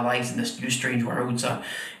find allies in this new strange world, so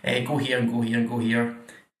go here and go here and go here.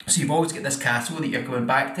 So you've always got this castle that you're coming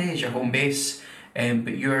back to as your home base,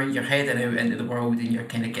 but you're heading out into the world and you're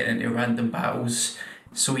kind of getting into random battles.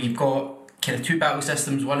 So you've got kind of 2 battle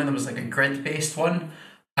systems. One of them is like a grid based one,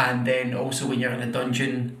 and then also when you're in a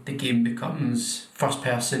dungeon, the game becomes first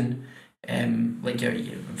person, like you're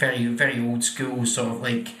very, very old school sort of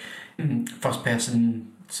like first person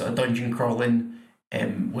sort of dungeon crawling,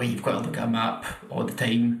 where you've got to look at a map all the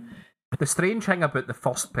time. The strange thing about the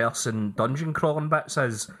first person dungeon crawling bits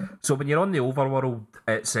is, so when you're on the overworld,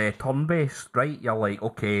 it's turn based, right? You're like,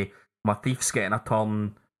 okay, my thief's getting a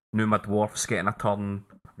turn, now my dwarf's getting a turn,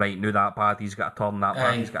 right? Now that baddie's got a turn, that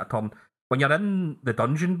baddie's got a turn. When you're in the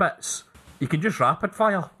dungeon bits, you can just rapid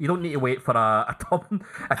fire. You don't need to wait for a turn.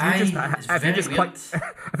 If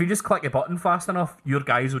you just click the button fast enough, your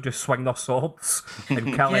guys will just swing their swords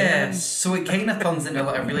and kill anything. So it kind of turns into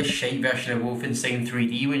like a really shite version of Wolfenstein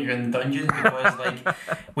 3D when you're in the dungeons, because like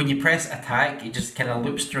when you press attack, it just kind of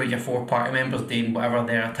loops through your 4 party members doing whatever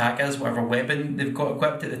their attack is, whatever weapon they've got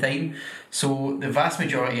equipped at the time. So the vast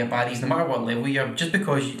majority of baddies, no matter what level you're, just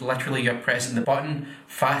because you're pressing the button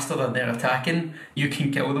faster than they're attacking, you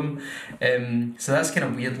can kill them. So that's kind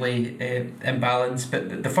of weirdly imbalanced.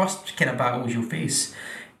 But the first kind of battles you'll face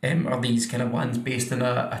are these kind of ones based on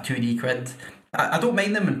a 2D grid. I don't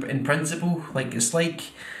mind them in principle. Like it's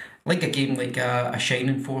like like a game like a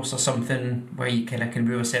Shining Force or something, where you kind of can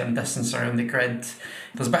move a certain distance around the grid.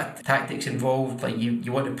 There's a bit of tactics involved. Like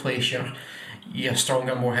you want to place your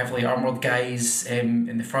stronger, more heavily armoured guys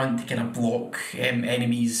in the front to kind of block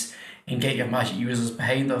enemies and get your magic users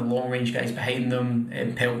behind them, long range guys behind them,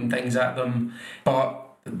 and pelting things at them. But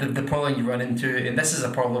the problem you run into, and this is a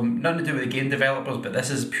problem, nothing to do with the game developers, but this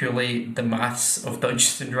is purely the maths of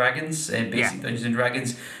Dungeons and Dragons, basic Dungeons and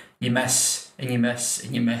Dragons. You miss and you miss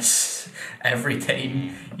and you miss every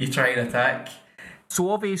time you try and attack. So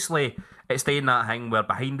obviously, it's doing that thing where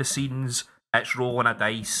behind the scenes, it's rolling a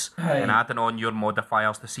dice and adding on your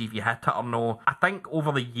modifiers to see if you hit it or no. I think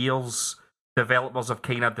over the years, developers have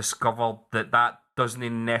kind of discovered that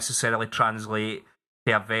doesn't necessarily translate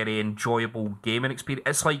to a very enjoyable gaming experience.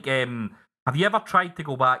 It's like, have you ever tried to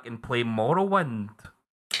go back and play Morrowind?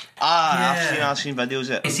 I've seen videos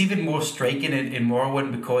of it. It's even more striking in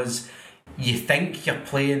Morrowind because you think you're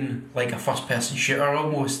playing like a first-person shooter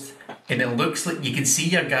almost, and it looks like you can see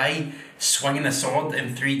your guy swinging a sword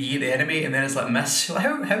in 3D at the enemy, and then it's like miss. Like,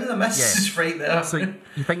 how did I miss? Yeah. It's right there. So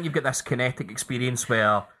you think you've got this kinetic experience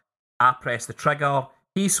where I press the trigger,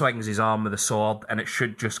 he swings his arm with the sword, and it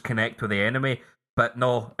should just connect with the enemy. But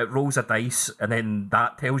no, it rolls a dice, and then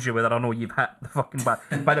that tells you whether or not you've hit the fucking...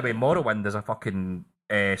 By the way, Morrowind is a fucking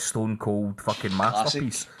stone cold fucking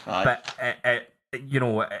masterpiece. But,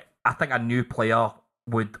 I think a new player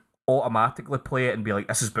would automatically play it and be like,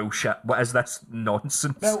 this is bullshit. What is this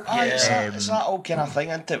nonsense? Well, it's that all kind of thing,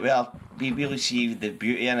 isn't it, where we really see the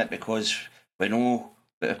beauty in it because we know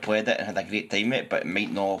that we played it and had a great time with it, but it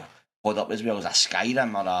might not hold up as well as a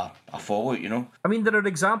Skyrim or a Fallout, you know? I mean, there are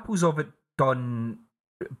examples of it done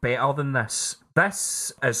better than this.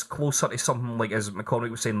 This is closer to something like, as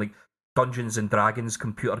McCormick was saying, like Dungeons and Dragons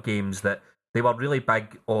computer games that they were really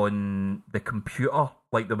big on the computer.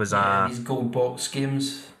 Like there was these gold box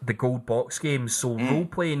games. The gold box games. So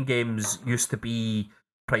role-playing games used to be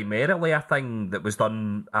primarily a thing that was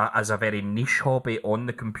done as a very niche hobby on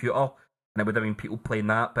the computer, and it would have been people playing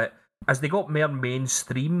that. But as they got more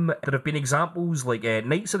mainstream, there have been examples like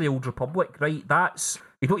Knights of the Old Republic, right?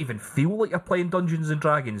 You don't even feel like you're playing Dungeons and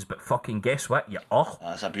Dragons, but fucking guess what? You are.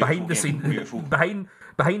 That's a beautiful game. Beautiful.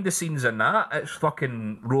 Behind the scenes in that, it's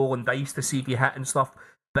fucking rolling dice to see if you hit and stuff.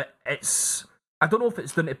 But I don't know if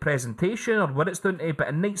it's down to presentation or what it's down to, but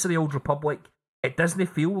in Knights of the Old Republic, it doesn't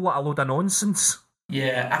feel like a load of nonsense.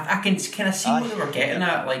 Yeah, I can kind of see what they were getting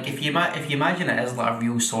at. Like, if you imagine it as like a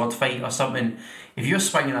real sword fight or something, if you're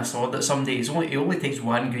swinging a sword at somebody, it only takes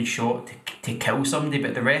one good shot to kill somebody,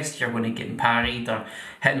 but the rest you're going to get parried or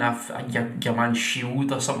hitting your man's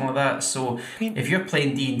shield or something like that. So if you're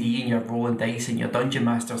playing D&D and you're rolling dice and your dungeon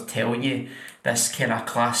master's telling you this kind of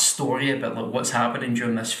class story about like what's happening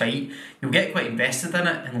during this fight, you'll get quite invested in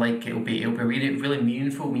it, and like it'll be really, really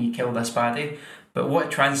meaningful when you kill this baddie. But what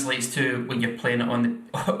it translates to when you're playing it on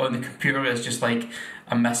the computer is just like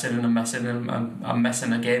I'm missing and I'm missing and I'm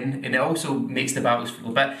missing again, and it also makes the battles feel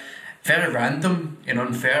a bit very random and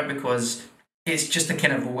unfair because it's just a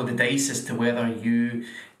kind of roll of the dice as to whether you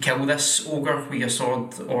kill this ogre with your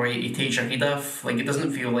sword or he takes your head off. Like, it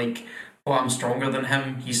doesn't feel like, oh, I'm stronger than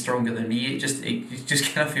him, he's stronger than me. It just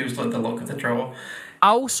kind of feels like the luck of the draw.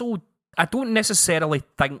 I don't necessarily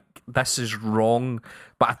think this is wrong,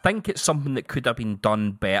 but I think it's something that could have been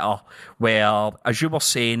done better, where, as you were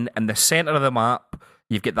saying, in the centre of the map,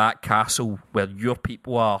 you've got that castle where your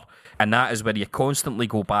people are, and that is where you constantly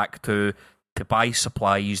go back to buy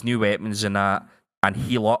supplies, new weapons and that, and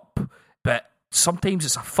heal up. But sometimes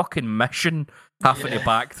it's a fucking mission having to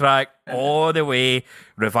backtrack all the way,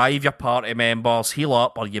 revive your party members, heal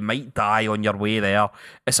up, or you might die on your way there.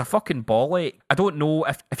 It's a fucking ball-ache. I don't know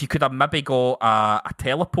if you could have maybe got a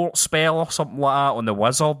teleport spell or something like that on the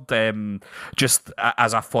wizard, just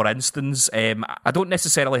as a for instance. I don't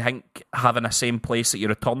necessarily think having a same place that you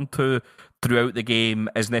return to throughout the game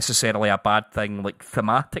is necessarily a bad thing, like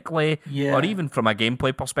thematically, or even from a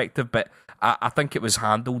gameplay perspective, but I think it was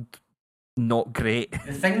handled not great.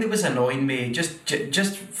 The thing that was annoying me,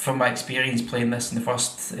 just from my experience playing this in the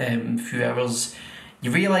first few hours, you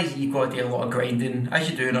realise you've got to do a lot of grinding, as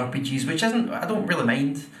you do in RPGs, which I don't really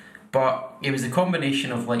mind, but it was a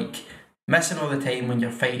combination of like missing all the time when you're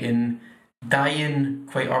fighting, dying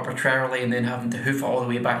quite arbitrarily, and then having to hoof it all the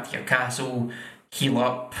way back to your castle, heal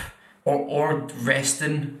up, or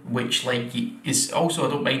resting, which like is also, I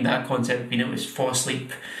don't mind that concept of being able to fall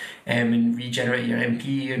asleep and regenerate your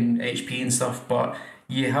MP and HP and stuff, but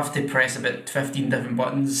you have to press about 15 different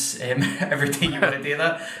buttons every time you want to do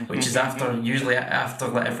that, which is usually after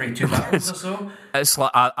like every 2 battles or so. It's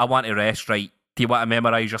like, I want to rest, right? Do you want to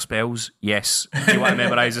memorise your spells? Yes. Do you want to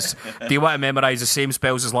memorise this? Do you want to memorise the same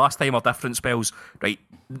spells as last time or different spells? Right.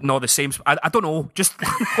 No, the same. I don't know. Just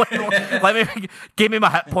let me give me my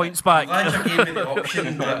hit points back. I'm glad you gave me the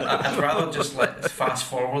option, but I'd rather just fast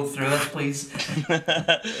forward through this, please.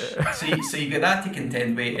 So you get that to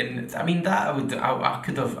contend with, and I mean that I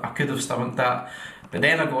could have stomached that, but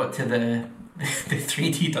then I got to the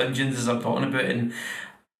 3D dungeons as I'm talking about, and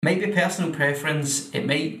might be personal preference, it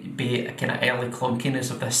might be a kind of early clunkiness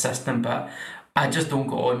of this system, but I just don't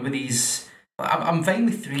go on with these. I'm fine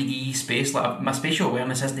with 3D space, like my spatial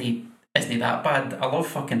awareness isn't that bad. I love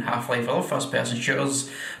fucking Half-Life, I love first person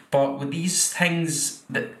shooters, but with these things,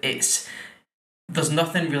 there's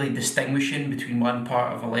nothing really distinguishing between one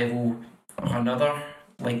part of a level or another.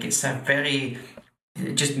 Like it's a very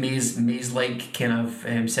just maze-like kind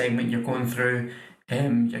of segment you're going through.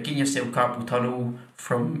 You're getting yourself carpal tunnel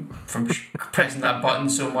from pressing that button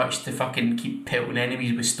so much to fucking keep pelting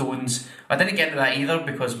enemies with stones. I didn't get into that either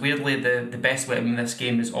because weirdly the best weapon in this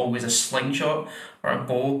game is always a slingshot or a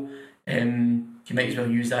bow. You might as well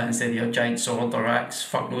use that instead of your giant sword or axe.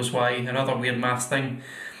 Fuck knows why. Another weird maths thing.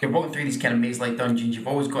 You're walking through these kind of maze-like dungeons. You've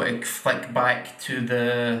always got to flick back to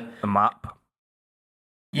the map.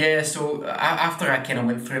 Yeah, so after I kind of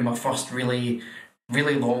went through my first really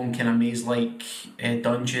long kind of maze-like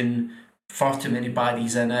dungeon, far too many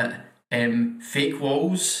baddies in it, fake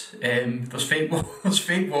walls, there's fake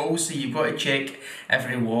walls, so you've got to check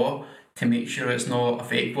every wall to make sure it's not a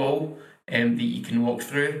fake wall that you can walk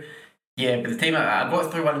through. Yeah, by the time I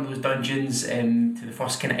got through one of those dungeons to the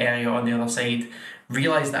first kind of area on the other side,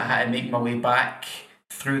 realised that I had to make my way back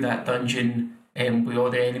through that dungeon where all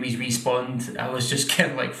the enemies respawned. I was just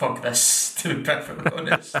kind of like, fuck this, to be perfectly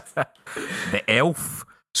honest. The elf.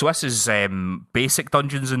 So this is basic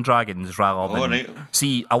Dungeons and Dragons rather than... Right.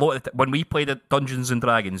 See, a lot of when we played at Dungeons and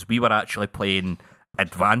Dragons, we were actually playing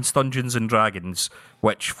Advanced Dungeons and Dragons,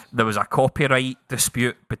 which there was a copyright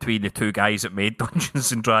dispute between the two guys that made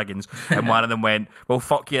Dungeons and Dragons, and one of them went, well,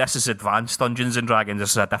 fuck you, this is Advanced Dungeons and Dragons,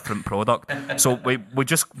 this is a different product. So we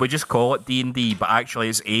just call it D&D, but actually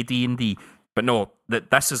it's AD&D. But no,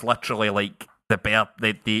 this is literally like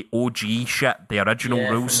the OG shit, the original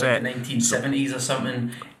rule set. Like the 1970s or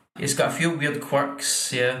something. It's got a few weird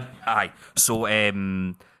quirks, yeah. Aye. So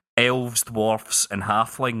elves, dwarfs, and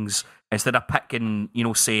halflings, instead of picking,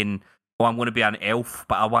 saying, oh, I'm going to be an elf,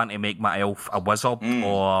 but I want to make my elf a wizard,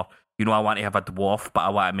 or, I want to have a dwarf, but I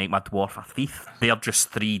want to make my dwarf a thief. They're just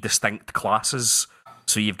three distinct classes.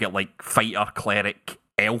 So you've got, like, fighter, cleric,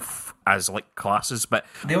 elf as like classes, but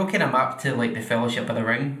they all kind of map to like the Fellowship of the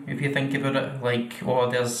Ring if you think about it. Like,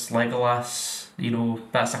 there's Legolas,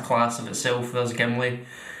 that's a class of itself. There's Gimli,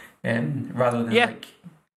 rather than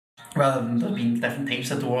there being different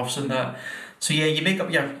types of dwarfs and that. So yeah, you make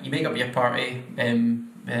up your party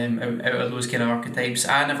out of those kind of archetypes.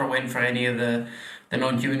 I never went for any of the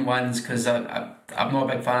non-human ones because I'm not a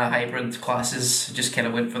big fan of hybrid classes. I just kind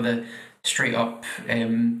of went for the straight up.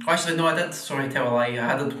 Actually, no, I did. Sorry, tell a lie. I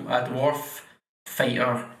had a dwarf,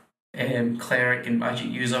 fighter, cleric, and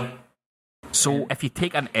magic user. So if you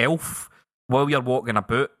take an elf while you're walking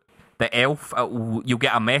about, the elf, you'll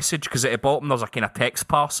get a message because at the bottom there's a kind of text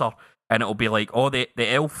parser, and it'll be like, "Oh, the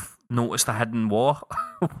elf noticed a hidden wall."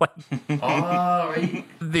 Right.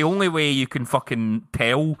 The only way you can fucking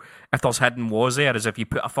tell if there's hidden walls there is if you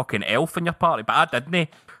put a fucking elf in your party, but I didn't.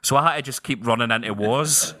 So I had to just keep running into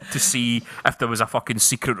walls to see if there was a fucking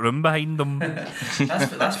secret room behind them.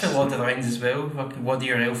 That's for Lord of the Rings as well. Fucking what do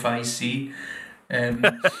your elf eyes see?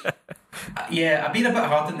 Yeah, I've been a bit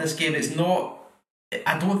hard in this game. It's not.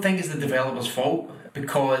 I don't think it's the developer's fault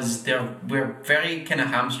because we're very kind of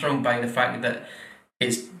hamstrung by the fact that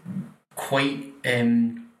it's quite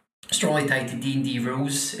strongly tied to D&D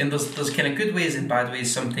rules, and there's kind of good ways and bad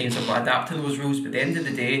ways sometimes of adapting those rules. But at the end of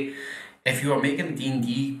the day, if you were making a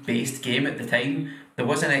D&D based game at the time, there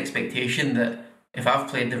was an expectation that if I've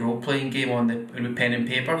played the role playing game with pen and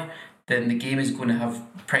paper, then the game is going to have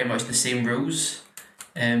pretty much the same rules,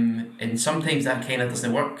 and sometimes that kind of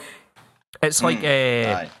doesn't work. It's like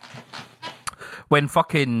when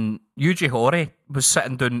fucking Yuji Horii was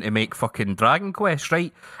sitting down to make fucking Dragon Quest,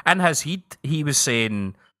 right? In his heat, he was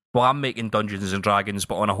saying, well, I'm making Dungeons and Dragons,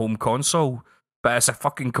 but on a home console. But it's a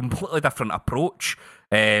fucking completely different approach.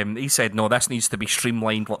 He said, no, this needs to be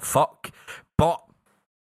streamlined like fuck. But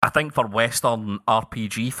I think for Western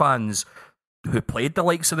RPG fans who played the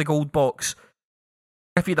likes of the Gold Box,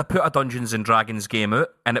 if you'd have put a Dungeons and Dragons game out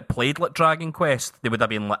and it played like Dragon Quest, they would have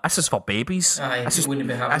been like, this is for babies.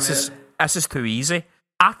 This is too easy.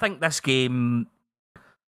 I think this game,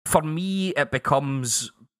 for me, it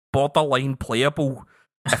becomes borderline playable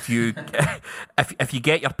if you if you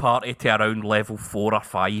get your party to around level 4 or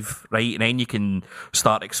 5, right, and then you can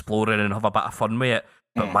start exploring and have a bit of fun with it.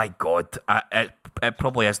 But my God, it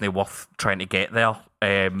probably isn't worth trying to get there.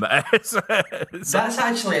 That's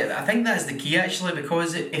actually, I think that's the key actually,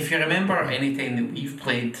 because if you remember any time that we've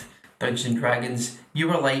played Dungeons and Dragons, you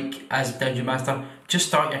were like, as Dungeon Master, just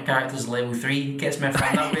start your characters level 3, gets more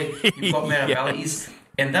fun that way, you've got more abilities.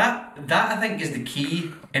 And that I think is the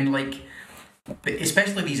key, and like,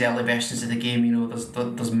 especially these early versions of the game, you know,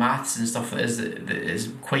 there's maths and stuff that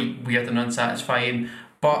is quite weird and unsatisfying,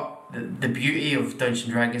 but the beauty of Dungeons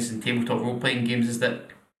and Dragons and tabletop role-playing games is that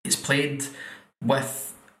it's played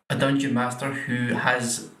with a dungeon master who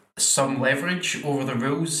has some leverage over the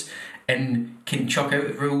rules and can chuck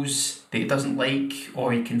out rules that he doesn't like,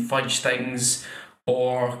 or he can fudge things,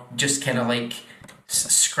 or just kind of like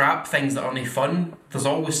scrap things that aren't fun. There's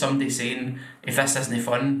always somebody saying, if this isn't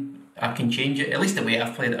fun, I can change it. At least the way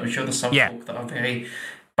I've played it. I'm sure there's some folk that are very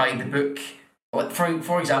by the book. Like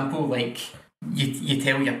for example, like you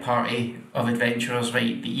tell your party of adventurers,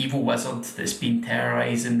 right, the evil wizard that's been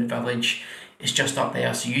terrorising the village is just up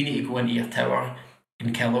there, so you need to go into your tower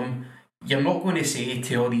and kill him. You're not going to say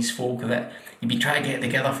to all these folk that you've been trying to get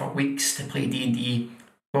together for weeks to play D&D,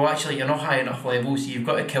 well, actually, you're not high enough level, so you've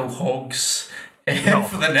got to kill hogs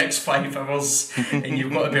for the next 5 hours, and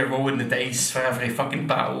you've got to be rolling the dice for every fucking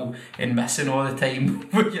battle and missing all the time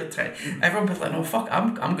when you're trying. Everyone be like, no, fuck,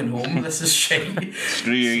 I'm going home, this is shit.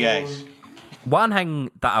 Screw you guys. One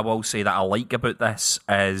thing that I will say that I like about this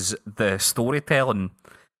is the storytelling.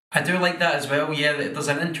 I do like that as well, yeah. There's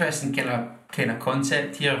an interesting kind of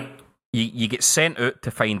concept here. You get sent out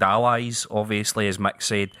to find allies, obviously, as Mick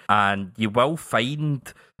said, and you will find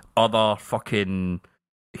other fucking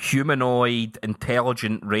humanoid,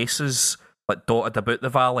 intelligent races like dotted about the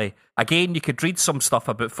valley. Again, you could read some stuff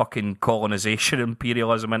about fucking colonisation,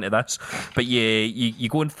 imperialism into this, but you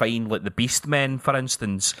go and find like the Beastmen, for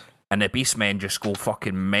instance, and the Beastmen just go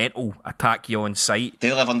fucking mental, attack you on sight.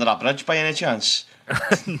 They live under a bridge by any chance?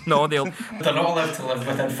 No, they're not allowed to live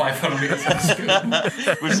within 500 metres of school.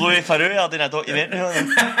 Was Louis Theroux doing a documentary on them?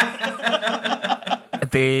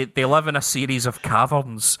 They live in a series of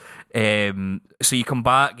caverns. So you come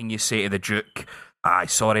back and you say to the Duke, "Aye,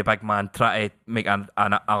 sorry, big man, try to make an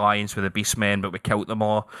alliance with the Beastmen, but we killed them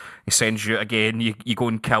all." He sends you again. You go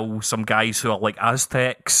and kill some guys who are like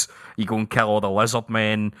Aztecs. You go and kill all the lizard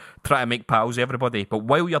men. Try to make pals with everybody. But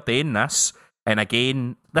while you're doing this, and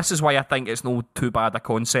again, this is why I think it's no too bad a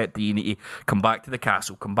concept that you need to come back to the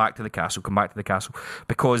castle, come back to the castle, come back to the castle.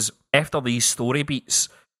 Because after these story beats,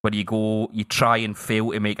 where you go, you try and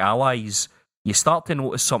fail to make allies, you start to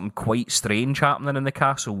notice something quite strange happening in the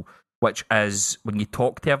castle, which is when you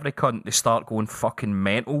talk to every cunt, they start going fucking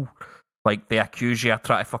mental. Like, they accuse you of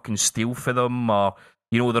trying to fucking steal for them, or,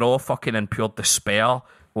 you know, they're all fucking in pure despair,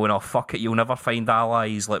 going, "Oh, fuck it, you'll never find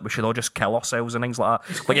allies, like, we should all just kill ourselves," and things like that.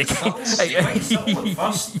 It's quite subtle at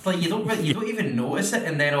first. Like, you don't even notice it,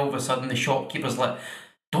 and then all of a sudden the shopkeeper's like,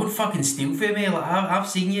 "Don't fucking steal from me, like, I've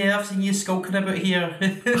seen you skulking about here."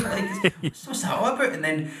 Like, what's that all about? And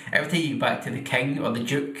then every time you get back to the king or the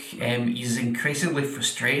duke, he's increasingly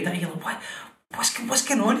frustrated, and you're like, what's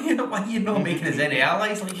going on here? Why are you not making us any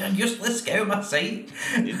allies? Like, you're useless, get out of my sight.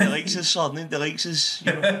 Nobody likes us, son, nobody likes us.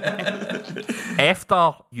 You know?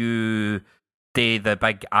 After you do the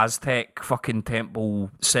big Aztec fucking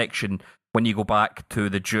temple section, when you go back to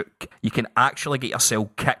the Duke, you can actually get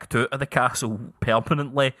yourself kicked out of the castle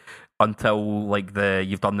permanently until like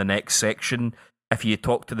you've done the next section. If you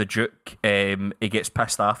talk to the Duke, he gets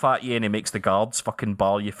pissed off at you and he makes the guards fucking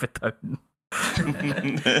bar you for town.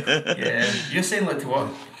 Yeah, you're saying like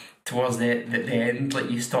towards the end, like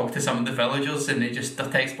you talk to some of the villagers and the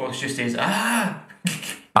text box just says "ah."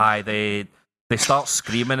 Aye, they start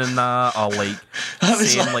screaming and that, or like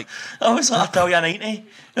saying like I was like, "I'll tell you a 90."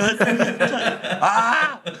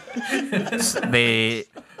 Ah! They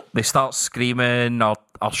start screaming or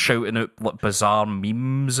shouting out like bizarre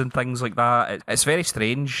memes and things like that. It's very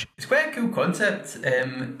strange. It's quite a cool concept,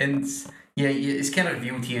 and yeah, it's kind of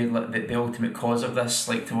revealed here like the ultimate cause of this,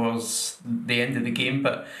 like towards the end of the game.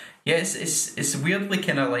 But yeah, it's weirdly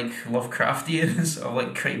kind of like Lovecraftian or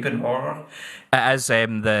like creeping horror. It is.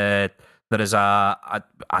 There is a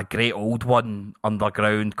great old one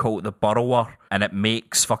underground called the Burrower, and it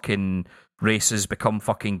makes fucking races become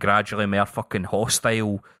fucking gradually more fucking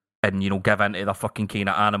hostile and, you know, give into their fucking kind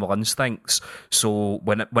of animal instincts. So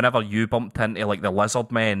whenever you bumped into like the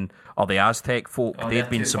lizard men or the Aztec folk, they've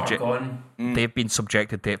been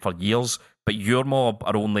subjected to it for years. But your mob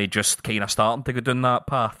are only just kind of starting to go down that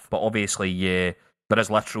path. But obviously, yeah, there is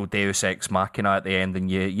literal Deus Ex Machina at the end, and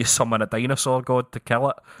you summon a dinosaur god to kill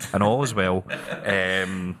it, and all as well. I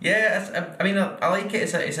like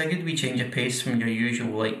it. It's a good wee change of pace from your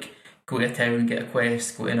usual, like, go to a town, get a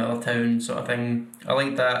quest, go to another town sort of thing. I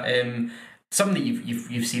like that. Something that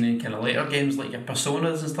you've seen in kind of later games, like your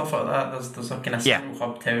Personas and stuff like that. There's a kind of central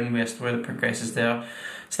hub town where a story that progresses there.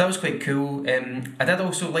 So that was quite cool. I did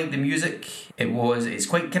also like the music. It's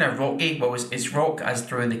quite kind of rocky. Well, it's rock as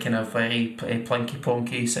through the kind of very plunky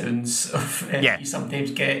plonky sounds of you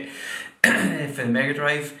sometimes get for the Mega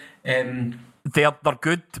Drive. They're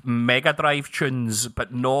good Mega Drive tunes,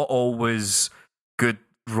 but not always good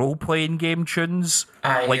role-playing game tunes.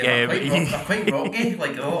 They're quite rocky,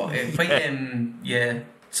 like a lot, quite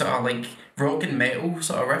sort of like rock and metal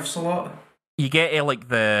sort of riffs a lot. You get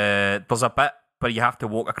there's a bit where you have to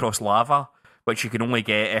walk across lava, which you can only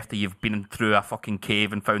get after you've been through a fucking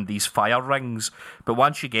cave and found these fire rings. But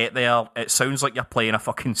once you get there, it sounds like you're playing a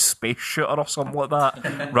fucking space shooter or something like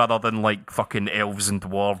that, rather than like fucking elves and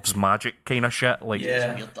dwarves magic kind of shit. Like,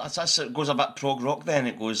 it goes a bit prog rock. Then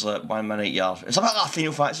it goes like 1 minute it's a bit like a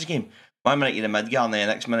Final Fantasy game. 1 minute you're in Midgar, and then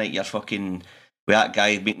the next minute you're fucking with that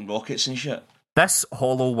guy beating rockets and shit. This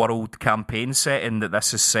Hollow World campaign setting that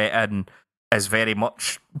this is set in is very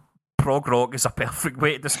much. Prog rock is a perfect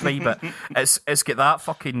way to describe it. It's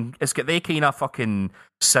got they kind of fucking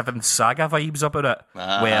Seventh Saga vibes about it,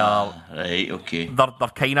 where they're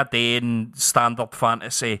kind of doing standard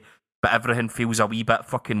fantasy, but everything feels a wee bit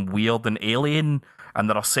fucking weird and alien, and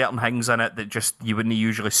there are certain things in it that just you wouldn't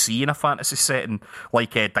usually see in a fantasy setting,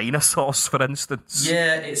 like dinosaurs, for instance.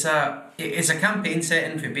 Yeah, it's a campaign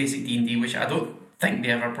setting for basic D&D, which I don't think they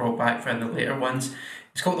ever brought back for the later ones.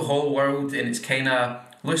 It's called the Hollow World, and it's kind of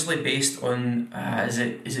loosely based on is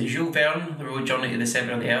it Jules Verne, The Road Journey to the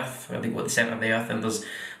Centre of the Earth, where they go to the centre of the Earth, and there's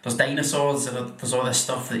dinosaurs, and there's all this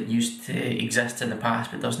stuff that used to exist in the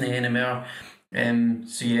past but doesn't anymore.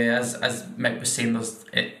 So yeah, as Mick was saying, there's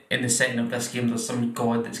in the setting of this game, there's some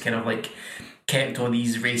god that's kind of like kept all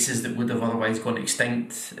these races that would have otherwise gone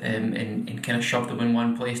extinct, and kind of shoved them in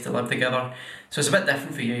one place to live together. So it's a bit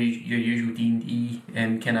different for your usual D&D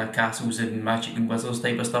kind of castles and magic and wizards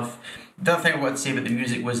type of stuff. The other thing I wanted to say about the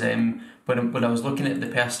music was when I was looking at the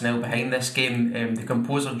personnel behind this game, the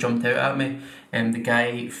composer jumped out at me, the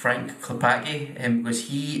guy Frank Klepacki, because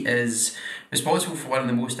he is responsible for one of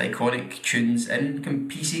the most iconic tunes in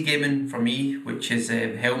PC gaming for me, which is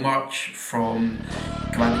Hell March from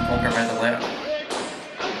Command & Conquer Red Alert.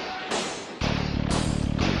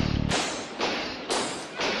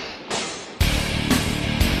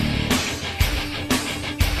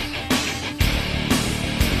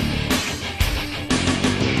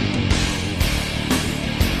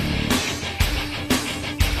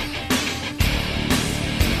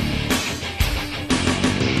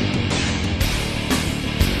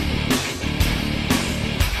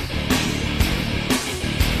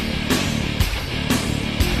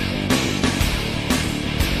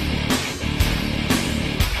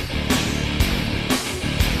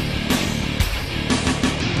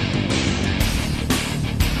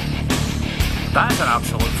 That is an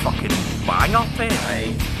absolute fucking banger,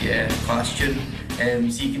 class tune.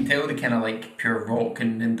 So you can tell the kind of like pure rock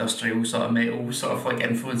and industrial sort of metal sort of like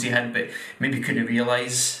influence he had, but maybe couldn't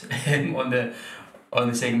realise on the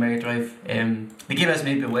Sega Mega Drive. The game is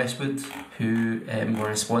made by Westwood, who were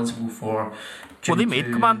responsible for. Well, they made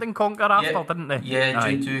Command & Conquer after, didn't they? Yeah,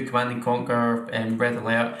 Dune 2, Command & Conquer, Red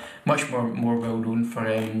Alert, much more well known for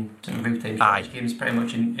some real-time strategy games, pretty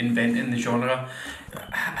much inventing the genre.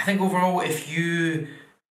 I think overall, if you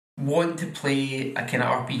want to play a kind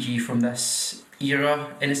of RPG from this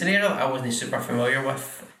era, and it's an era that I wasn't super familiar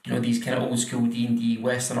with, these kind of old school D&D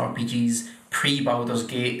Western RPGs, pre-Baldur's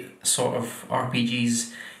Gate sort of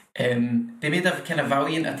RPGs, they made a kind of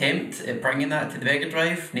valiant attempt at bringing that to the Mega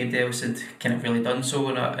Drive. Nobody else had kind of really done so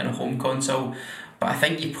in a home console, but I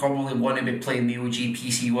think you probably want to be playing the OG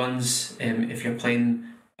PC ones if you're playing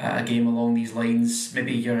a game along these lines.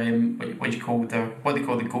 Maybe your what they call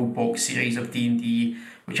the Gold Box series of D&D,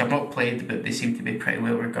 which I've not played, but they seem to be pretty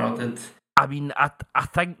well regarded. I mean, I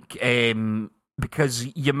think because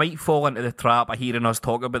you might fall into the trap of hearing us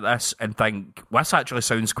talk about this and think, well, this actually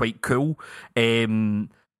sounds quite cool.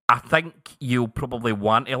 I think you'll probably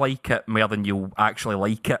want to like it more than you'll actually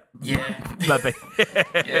like it. Yeah. Maybe.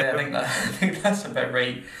 Yeah, I think that's a bit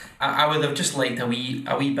right. I would have just liked a wee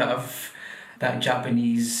bit of that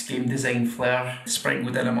Japanese game design flair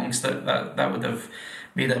sprinkled in amongst it. That would have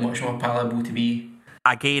made it much more palatable to me.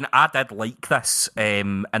 Again, I did like this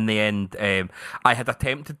in the end. I had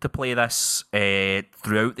attempted to play this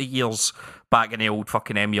throughout the years, back in the old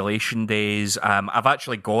fucking emulation days. I've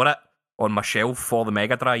actually got it on my shelf for the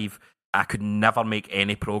Mega Drive. I could never make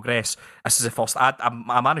any progress. This is the first...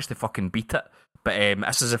 I managed to fucking beat it, but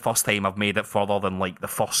this is the first time I've made it further than, like, the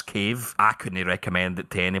first cave. I couldn't recommend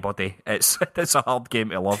it to anybody. It's a hard game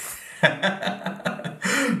to love. A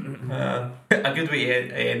good way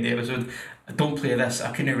to end the episode. Don't play this.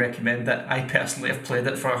 I couldn't recommend it. I personally have played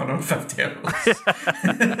it for 150 hours.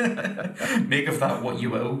 Make of that what you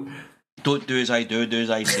will. Don't do as I do as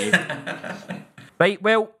I say. Right,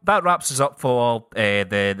 well, that wraps us up for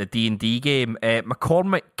the D&D game.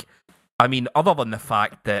 McCormick, I mean, other than the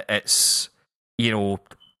fact that it's,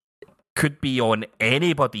 could be on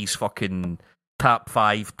anybody's fucking top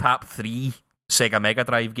 5, top 3 Sega Mega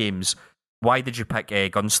Drive games, why did you pick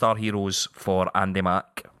Gunstar Heroes for Andy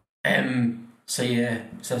Mack?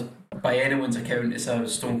 So by anyone's account, it's a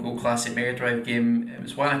Stone Cold classic Mega Drive game. It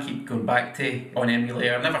was one I keep going back to on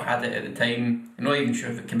emulator. I never had it at the time. I'm not even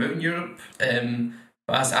sure if it came out in Europe.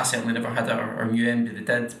 But I certainly never had it, or knew anybody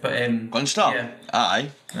that did. But Gunstar? Yeah. Aye.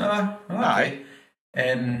 Okay. Aye.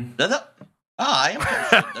 Did it? Aye,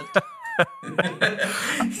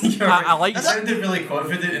 I'm pretty sure it did. I like you sounded really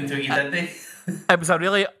confident until you did it. It was a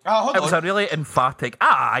really emphatic.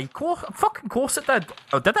 Aye, fucking course it did.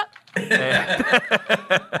 Oh, did it?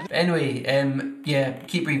 Anyway,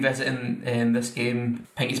 keep revisiting this game.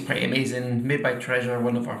 I think it's pretty amazing. Made by Treasure,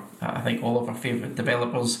 one of all of our favourite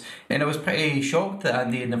developers. And I was pretty shocked that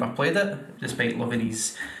Andy had never played it, despite loving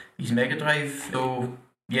his Mega Drive. So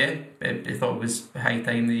yeah, I thought it was high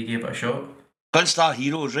time that he gave it a shot. Gunstar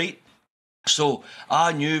Heroes, right? So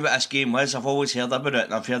I knew what this game was. I've always heard about it,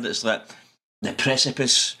 and I've heard it's like the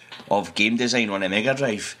precipice of game design on a Mega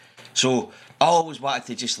Drive. So I always wanted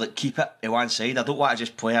to just keep it at one side. I don't want to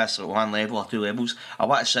just play this at one level or 2 levels. I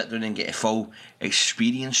want to sit down and get a full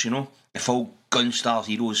experience, the full Gunstar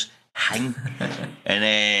Heroes hang.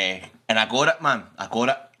 and I got it, man. I got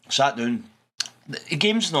it. Sat down. The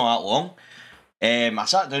game's not that long. I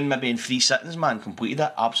sat down maybe in 3 sittings, man. Completed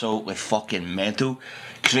it. Absolutely fucking mental.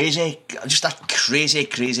 Crazy. Just a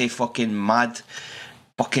crazy fucking mad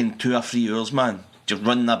fucking 2 or 3 hours, man. Just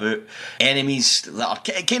running about. Enemies that are...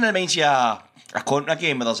 It kind of reminds you of a Contra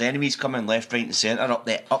game where there's enemies coming left, right and centre up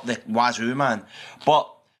the wazoo, man.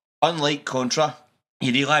 But unlike Contra,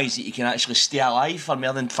 you realise that you can actually stay alive for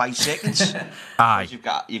more than 5 seconds. Aye. You've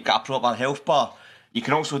got a proper health bar. You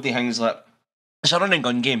can also do things like... It's a run and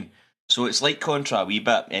gun game. So it's like Contra a wee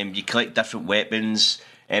bit. You collect different weapons.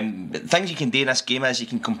 Things you can do in this game is you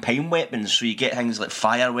can combine weapons, so you get things like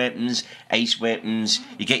fire weapons, ice weapons,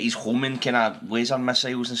 you get these homing kind of laser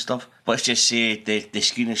missiles and stuff. Let's just say the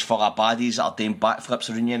screen is full of baddies that are doing backflips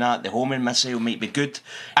around you and that. The homing missile might be good.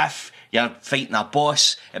 If you're fighting a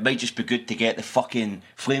boss, it might just be good to get the fucking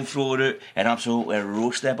flamethrower out and absolutely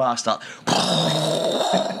roast the bastard.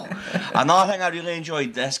 Another thing I really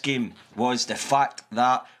enjoyed this game was the fact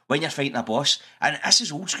that when you're fighting a boss, and this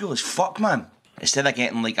is old school as fuck, man, instead of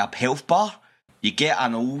getting like a health bar, you get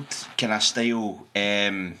an old kind of style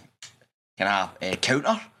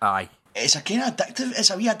counter. Aye. It's a kind of addictive. It's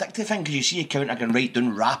a wee addictive thing because you see a counter going right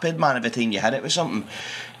down rapid, man, every time you hit it with something,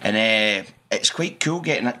 and it's quite cool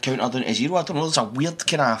getting that counter down to 0. I don't know. There's a weird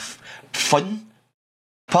kind of fun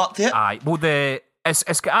part to it. Aye. Well,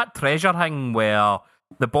 it's got that treasure thing where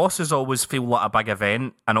the bosses always feel like a big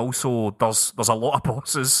event, and also there's a lot of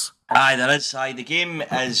bosses. Aye, there is. Aye, the game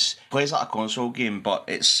plays like a console game, but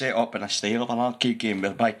it's set up in a style of an arcade game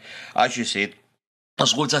whereby, as you said,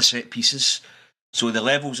 there's loads of set pieces. So the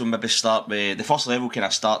levels will maybe start with... The first level kind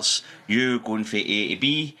of starts you going from A to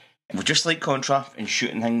B, just like Contra, and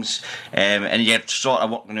shooting things. And you're sort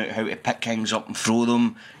of working out how to pick things up and throw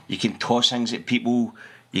them. You can toss things at people.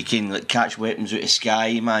 You can catch weapons out of the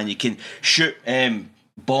sky, man. You can shoot...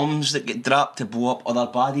 bombs that get dropped to blow up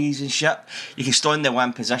other baddies and shit. You can stand in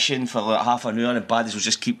one position for like half an hour and baddies will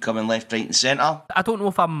just keep coming left, right and centre. I don't know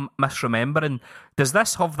if I'm misremembering. Does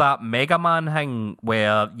this have that Mega Man thing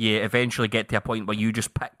where you eventually get to a point where you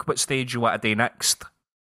just pick what stage you want to do next?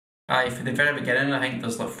 Aye, from the very beginning I think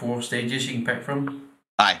there's 4 stages you can pick from.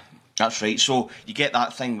 Aye, that's right. So you get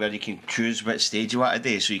that thing where you can choose which stage you want to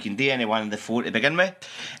do. So you can do any one of the 4 to begin with.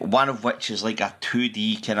 One of which is like a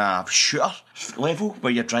 2D kind of shooter level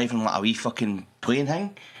where you're driving like a wee fucking plane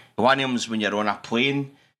thing. One of them is when you're on a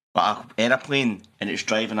plane, like an aeroplane, and it's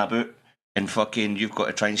driving about. And fucking, you've got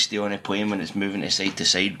to try and stay on a plane when it's moving to side.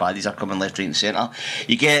 Baddies are coming left, right, and centre.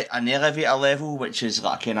 You get an elevator level, which is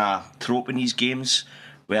like a kind of trope in these games,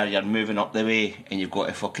 where you're moving up the way and you've got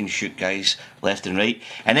to fucking shoot guys left and right.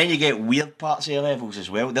 And then you get weird parts of the levels as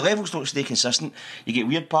well. The levels don't stay consistent. You get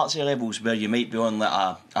weird parts of the levels where you might be on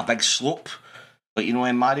like a big slope, Like, you know,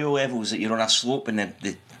 in Mario levels that you're on a slope and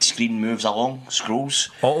the screen moves along, scrolls.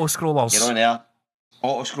 Auto scrollers. You're on there.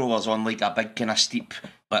 Auto scrollers on like a big kind of steep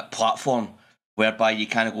like platform whereby you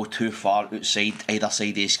can't go too far outside either side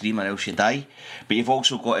of the screen or else you die. But you've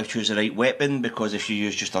also got to choose the right weapon, because if you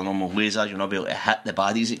use just a normal laser, you'll not be able to hit the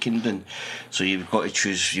baddies it can do. So you've got to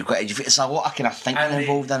choose. It's a lot of kind of thinking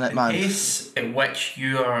involved in it, man. The pace at which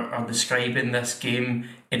you are describing this game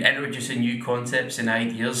and introducing new concepts and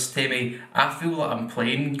ideas to me, I feel like I'm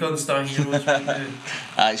playing Gunstar Heroes right now.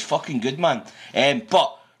 It's fucking good, man.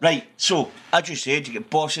 But right, so as you said, you get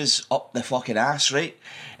bosses up the fucking ass, right?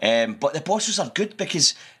 But the bosses are good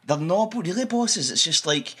because they're not really bosses. It's just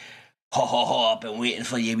like, I've been waiting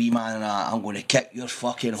for you, wee man, and I'm going to kick your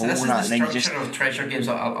fucking hole. This is the and structure of treasure games.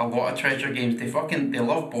 A lot of treasure games, they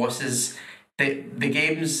love bosses. The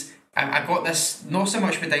games. I got this not so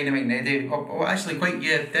much with Dynamite Neddy. Well, actually, quite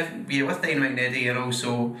definitely with Dynamite Neddy, and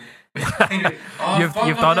also. You've done it. I've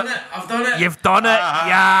done it. You've done it.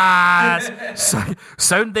 Yes.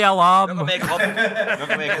 Sound the alarm.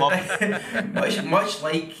 Much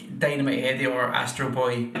like Dynamite Eddie or Astro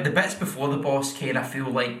Boy, the bits before the boss kind of feel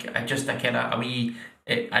like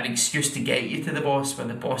an excuse to get you to the boss, where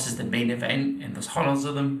the boss is the main event and there's hundreds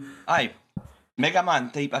of them. Aye, Mega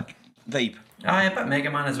Man type of vibe. Aye, a bit Mega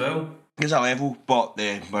Man as well. There's a level, but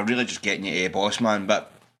we're really just getting you to the boss, man. But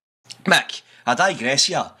Mick, I digress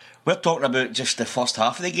here. We're talking about just the first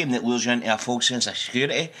half of the game that lures you into a false sense of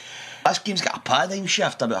security. This game's got a paradigm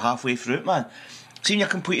shift about halfway through it, man. See, when you're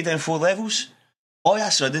completed in 4 levels, all of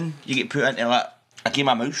a sudden you get put into like a game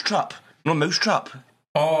of Mousetrap. No, Mousetrap.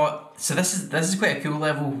 Oh, so this is quite a cool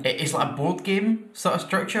level. It's like a board game sort of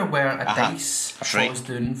structure where a dice falls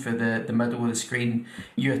down for the middle of the screen.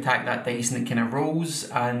 You attack that dice and it kind of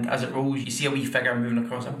rolls, and as it rolls, you see a wee figure moving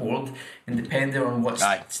across a board, and depending on what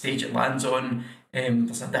stage it lands on,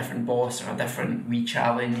 there's a different boss or a different wee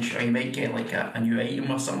challenge, or you might get like a new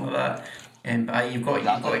item or something like that. But you've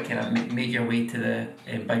got to kind of make your way to the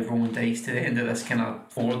by rolling dice to the end of this kind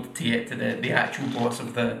of board to get to the actual boss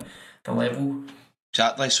of the level.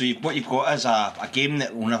 Exactly. So what you've got is a game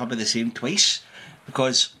that will never be the same twice,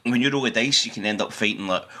 because when you roll the dice, you can end up fighting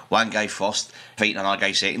like one guy first, fighting another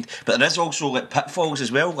guy second. But there is also like pitfalls as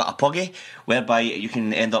well, like a puggy, whereby you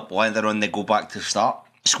can end up landing on the go back to start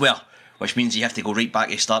square, which means you have to go right back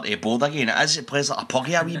to start of the board again. It plays like a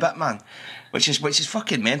puggy a wee bit, man, which is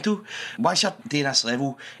fucking mental. Once you're doing this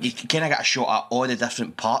level, you kind of get a shot at all the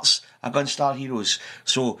different parts of Gunstar Heroes.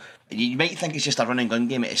 So you might think it's just a running gun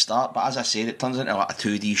game at the start, but as I said, it turns into like a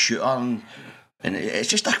 2D shooter, and it's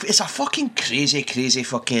just it's a fucking crazy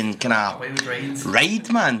fucking kind of ride,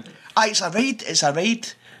 man. It's a ride.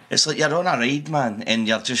 It's like you're on a ride, man, and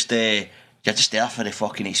you're just there for the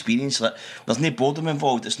fucking experience. Like, there's no boredom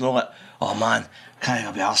involved. It's not like, oh man, can't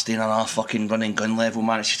I be arsed doing another fucking running gun level,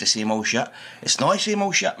 man? It's just the same old shit. It's not the same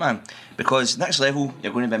old shit, man. Because next level,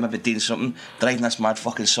 you're going to be maybe doing something, driving this mad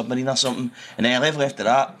fucking submarine or something, and then a level after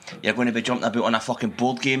that, you're going to be jumping about on a fucking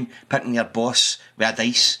board game, picking your boss with a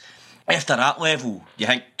dice. After that level, you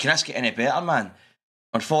think, can this get any better, man?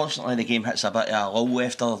 Unfortunately, the game hits a bit of a lull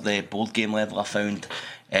after the board game level I found.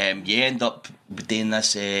 You end up doing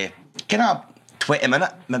this kind of 20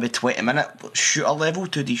 minute shooter level,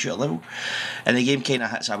 2D shooter level, and the game kind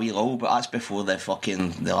of hits a wee lull, but that's before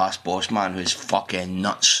the last boss, man, who's fucking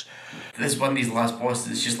nuts. This one of these last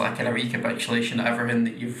bosses is just like a recapitulation of everything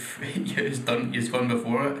that you've gone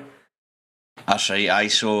before it. That's right, aye.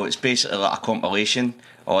 So it's basically like a compilation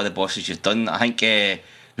of all the bosses you've done. I think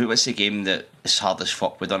what's the game that is hard as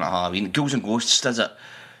fuck we done at Halloween? Ghouls and Ghosts does it.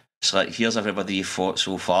 It's like, here's everybody you've fought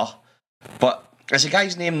so far. But is the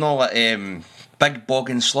guy's name not like Big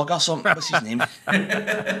Boggin Slug or something? What's his name?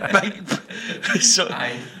 Aye,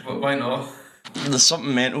 but why not? There's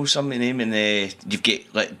something mental, something name, and you've got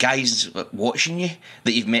like guys like, watching you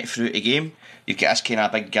that you've met through the game. You've got this kind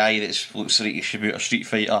of big guy that looks like he should be a Street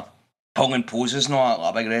Fighter, pulling poses, not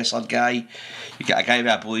like a big wrestler guy. You've got a guy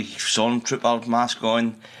with a blue stormtrooper mask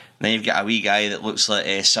on. Then you've got a wee guy that looks like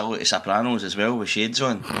Silhouette Sopranos as well, with shades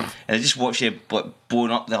on. And I just watch you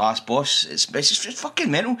blowing up the last boss. It's just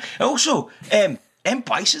fucking mental. And also, M.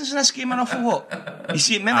 Bison's in this game an awful lot. You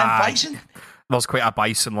see him, M. Bison? There's quite a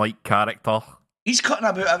Bison-like character. He's cutting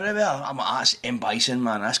about everywhere. I'm like, that's M. Bison,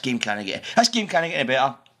 man. This game can't get any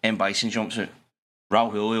better. M. Bison jumps out.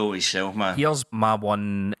 Raul Julio himself, man. Here's my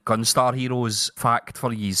one Gunstar Heroes fact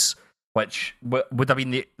for yous, which would have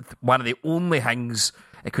been one of the only things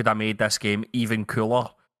it could have made this game even cooler,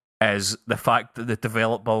 is the fact that the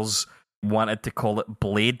developers wanted to call it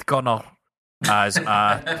Blade Gunner as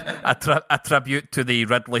a tribute to the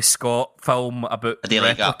Ridley Scott film about I do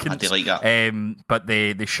like that. replicants. I do like that. But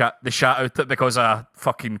they shut out it because of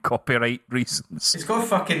fucking copyright reasons. It's got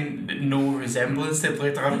fucking no resemblance to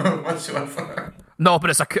Blade Runner whatsoever. No, but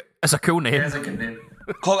it's a cool name. It's a good name.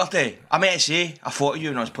 Coggerty, I meant to say, I thought of you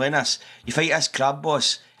when I was playing this. You fight this crab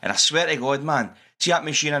boss, and I swear to God, man, see that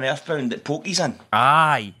machine on Earthbound that Pokey's in?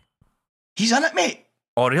 Aye. He's in it, mate.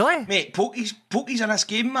 Oh, really? Mate, Pokey's in this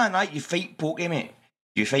game, man. Right? You fight Pokey, mate.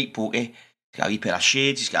 You fight Pokey. He's got a wee pair of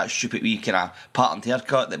shades. He's got a stupid wee kind of patterned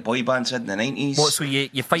haircut that boy bands had in the 90s. What? So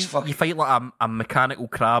you fight like a mechanical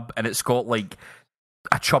crab, and it's got like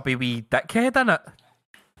a chubby wee dickhead in it.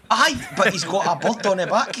 Aye, but he's got a bird on the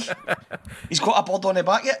back. He's got a bird on the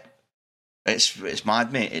back yet. It's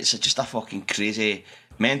mad, mate. It's just a fucking crazy,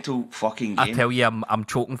 mental fucking game. I tell you, I'm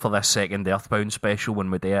choking for this second Earthbound special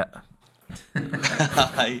when we do it.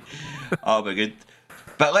 Aye, that'll be good.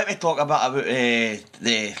 But let me talk a bit about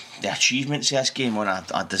the achievements of this game on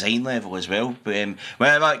a design level as well. But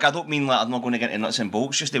like, I don't mean like I'm not going to get into nuts and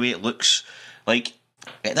bolts. Just the way it looks. Like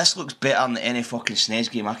this looks better than any fucking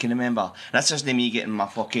SNES game I can remember. And that's just me getting my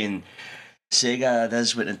fucking Sega it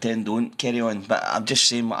is what Nintendo don't carry on. But I'm just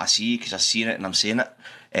saying what I see because I've seen it and I'm saying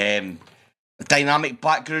it. Dynamic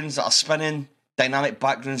backgrounds that are spinning. Dynamic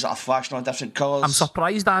backgrounds that are flashing on different colours. I'm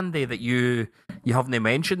surprised, Andy, that you haven't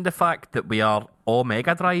mentioned the fact that we are all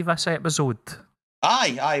Mega Drive this episode.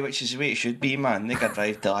 Aye, which is the way it should be, man. Mega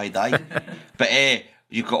Drive till I die. But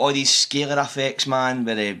you've got all these scalar effects, man,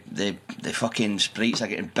 where the fucking sprites are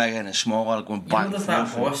getting bigger and smaller, going back and There's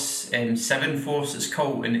forth. that boss, Seven Force it's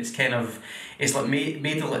called, and it's kind of, it's like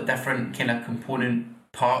made of like different kind of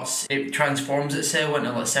component parts. It transforms itself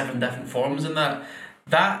into like 7 different forms and that.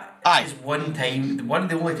 That is one of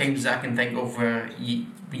the only times I can think of where you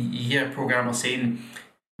hear a programmer saying,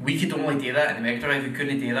 we could only do that in the Mega Drive, we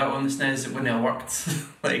couldn't do that on the SNES, it wouldn't have worked.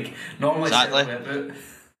 Like, normally Exactly. it's about.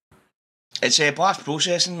 It's blast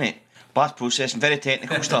processing, mate. Blast processing, very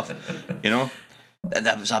technical stuff. You know,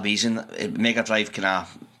 that was amazing. Mega Drive kind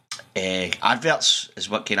of adverts is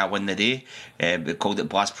what kind of won the day. We called it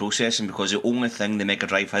blast processing because the only thing the Mega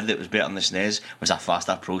Drive had that was better than the SNES was a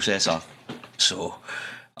faster processor. So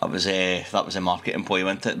that was a marketing point,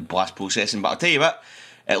 wasn't it? Blast processing. But I'll tell you what,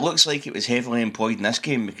 it looks like it was heavily employed in this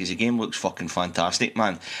game because the game looks fucking fantastic,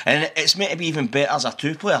 man. And it's meant to be even better as a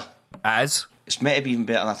 2-player. It is. It's meant to be even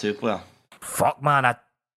better than a 2-player. Fuck, man.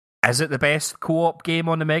 Is it the best co-op game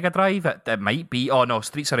on the Mega Drive? It might be. Oh, no,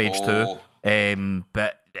 Streets of Rage 2.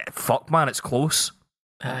 But fuck, man, it's close.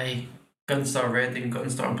 Aye. Gunstar Red and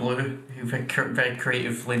Gunstar Blue, who very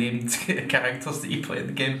creatively named characters that you play in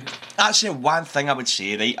the game. That's the one thing I would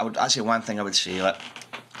say, right? Like,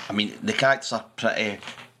 I mean, the characters are pretty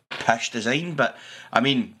pish design, but I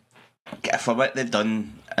mean, for what they've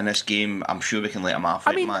done in this game, I'm sure we can let them off.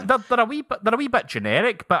 I mean, man. They're a wee bit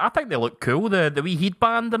generic, but I think they look cool. The wee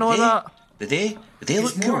headband and all that. They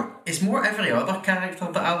look cool. It's more every other character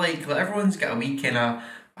that I like. Like everyone's got a wee kind of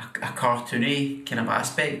a cartoony kind of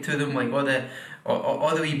aspect to them. Like all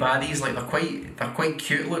the wee baddies, like they're quite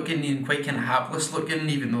cute looking and quite kind of hapless looking,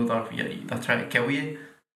 even though they're trying to kill you.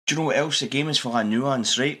 Do you know what else the game is full of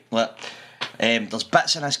nuance, right? Like, there's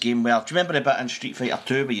bits in this game where, do you remember the bit in Street Fighter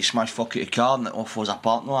 2 where you smash fuck out a car and it all falls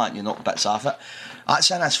apart and all that and you knock bits off it? That's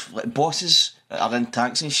in this, like, bosses that are in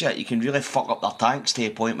tanks and shit, you can really fuck up their tanks to a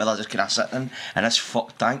point where they're just kind of sitting in this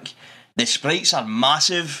fucked tank. The sprites are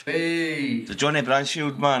massive. Hey! The Johnny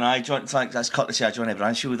Bransfield, man, in fact, that's courtesy of Johnny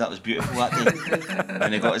Bransfield, that was beautiful that day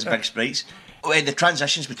when he got his big sprites. The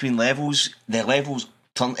transitions between levels,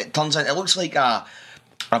 it turns out, it looks like a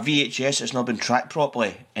VHS that's not been tracked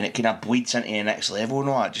properly and it kind of bleeds into the next level and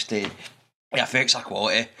all that. Just the effects are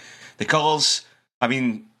quality. The colours, I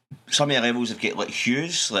mean, some of the levels have got like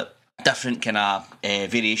hues, like different kind of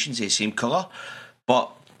variations of the same colour,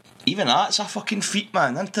 but even that's a fucking feat,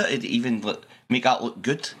 man, isn't it? To even make that look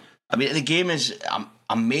good. I mean, the game is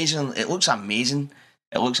amazing. It looks amazing.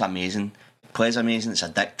 It plays amazing. It's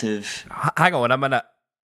addictive. Hang on a minute.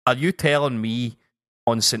 Are you telling me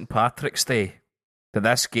on St. Patrick's Day that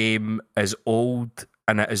this game is old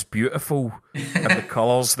and it is beautiful and the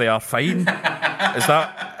colours, they are fine? Is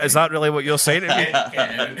that really what you're saying to me?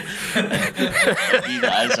 Indeed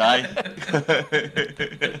it is, aye.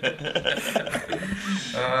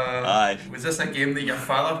 Aye. Was this a game that your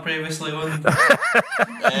father previously owned?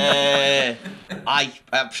 Aye.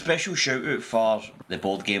 A special shout out for the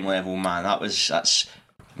board game level, man. That's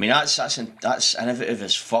innovative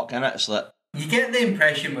as fuck, innit? It's like You get the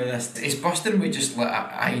impression with this, it's busting with just like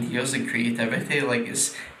ideas and creativity. Like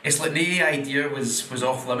it's like the idea was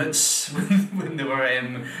off limits when they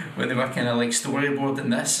were kind of like storyboarding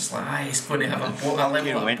this. It's like it's going to have a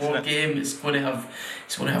board game. It's going to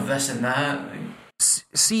have this and that.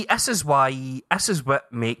 See, this is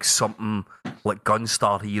what makes something like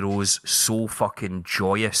Gunstar Heroes so fucking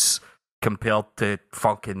joyous compared to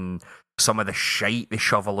fucking some of the shite they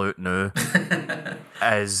shovel out now.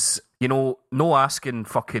 Is, no asking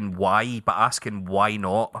fucking why, but asking why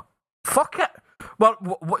not. Fuck it. Well,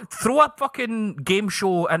 throw a fucking game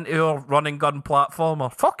show into your running gun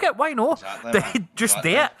platformer. Fuck it, why not? Exactly, just do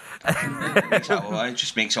it. It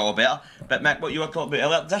just makes it all better. But Mick, what you were talking about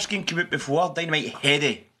earlier, this game came out before Dynamite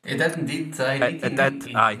Heady. It did indeed. It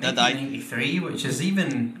did. 1993, which is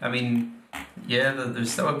even. I mean, yeah,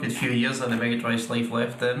 there's still a good few years on the Mega Drive's life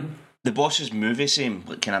left in. The bosses move the same,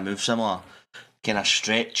 like kind of move similar, kind of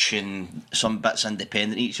stretch and some bits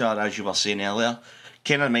independent of each other, as you were saying earlier.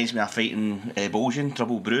 Kind of reminds me of fighting Bolgian,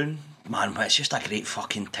 Trouble Brewing. Man, but it's just a great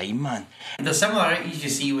fucking time, man. The similarities you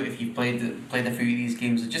see if you've played a few of these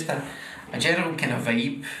games, it's just a general kind of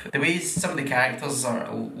vibe. The way some of the characters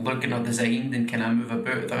are looking or designed and kind of move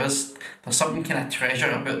about, there's something kind of treasure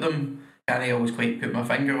about them. Can't always quite put my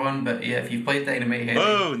finger on, but yeah, if you've played Dynamite Heady,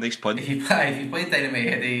 oh, nice pun. If you played Dynamite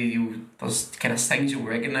Heady, there's kind of things you'll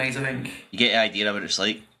recognise. I think you get the idea of what it's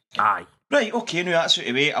like. Aye. Right, okay, now that's out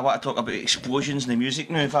of the way. I want to talk about explosions and the music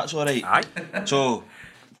now, if that's alright. Aye. So,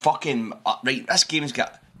 fucking, right, this game's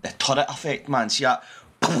got the turret effect, man. See that?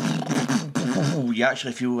 You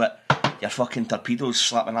actually feel that your fucking torpedoes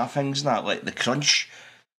slapping off things and that, like the crunch.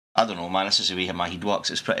 I don't know, man, this is the way my head works.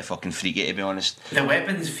 It's pretty fucking freaky, to be honest. The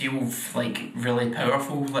weapons feel like really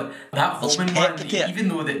powerful. Like that homing one, even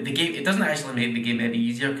though the game, it doesn't actually make the game any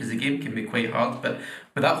easier because the game can be quite hard, but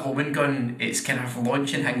with that homing gun, it's kind of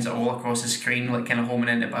launching things all across the screen, like kind of homing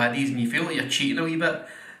into baddies, and you feel like you're cheating a wee bit.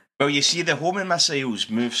 Well, you see, the homing missiles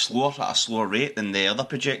move slower at a slower rate than the other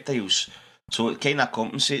projectiles, so it kind of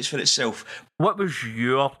compensates for itself. What was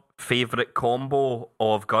your favourite combo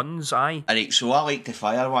of guns? Alright, so I like the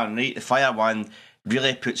fire one, right? The fire one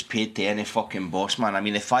really puts paid to any fucking boss, man. I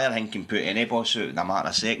mean, the fire thing can put any boss out in a matter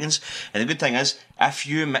of seconds. And the good thing is, if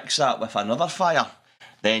you mix that with another fire,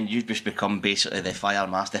 then you just become basically the fire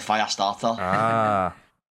master, the fire starter. Ah.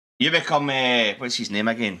 You become, what's his name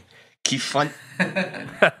again? Keith Flint.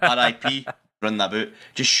 R.I.P. Running about,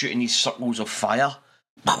 just shooting these circles of fire,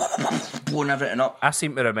 blowing everything up. I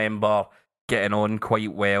seem to remember getting on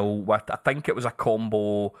quite well with, I think it was a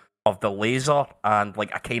combo of the laser and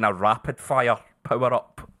like a kind of rapid fire power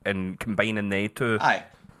up and combining the two. Aye.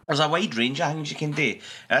 There's a wide range of things you can do.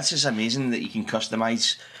 And it's just amazing that you can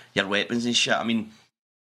customise your weapons and shit. I mean,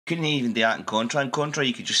 couldn't even do that in Contra. In Contra,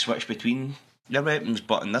 you could just switch between your weapons,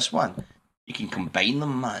 but in this one, you can combine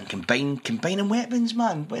them, man. Combining weapons,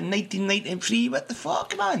 man. In 1993, what the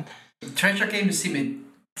fuck, man? Treasure games seem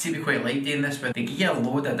to be quite light doing this, but they give you a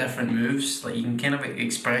load of different moves. Like you can kind of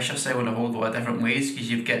express yourself in a whole lot of different ways because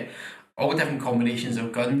you've got all different combinations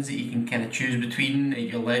of guns that you can kind of choose between at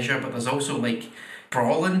your leisure. But there's also like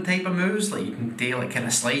brawling type of moves, like you can do like kind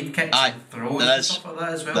of slide kicks and throws and stuff like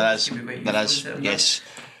that as well. There is, yes.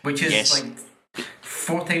 Which is like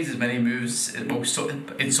 4 times as many moves. Well, so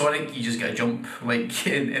in Sonic you just get a jump. Like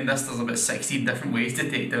in this, there's about 16 different ways to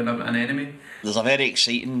take down an enemy. There's a very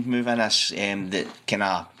exciting move in this that kind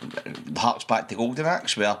of harks back to Golden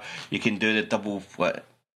Axe, where you can do the double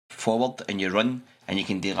forward and you run, and you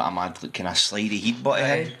can do like a mad kind of slidey headbutt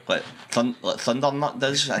ahead, like Thunder Nut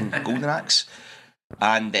does in Golden Axe.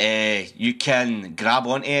 And you can grab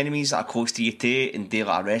onto enemies that are close to you too and do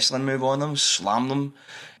like a wrestling move on them, slam them.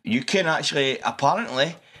 You can actually,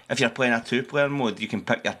 apparently, if you're playing a 2-player mode, you can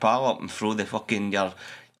pick your pal up and throw the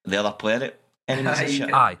other player at enemies and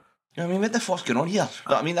shit. Aye. You know what I mean? What the fuck's going on here?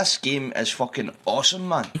 I mean, this game is fucking awesome,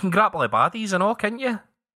 man. You can grapple the baddies and all, can't you?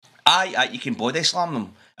 Aye, you can body slam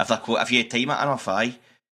them if you time it enough. Aye,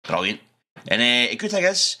 brilliant. And the good thing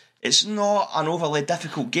is, it's not an overly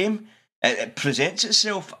difficult game. It presents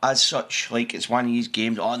itself as such, like it's one of these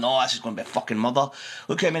games. Oh no, this is going to be a fucking murder.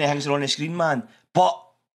 Look how many things are on the screen, man. But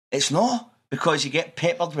it's not, because you get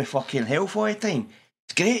peppered with fucking health all the time.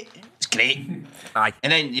 It's great. It's great. Aye.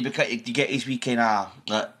 And then you get these wee kind of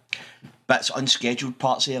like bits, unscheduled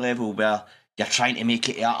parts of the level where you're trying to make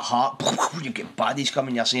it to that heart. You get baddies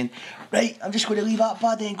coming, you're saying, right, I'm just going to leave that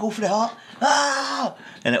baddie and go for the heart. Ah!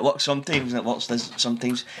 And it works sometimes, and it works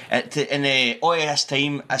sometimes. In all this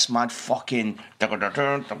time, this mad fucking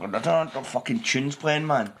tunes playing,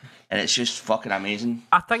 man. And it's just fucking amazing.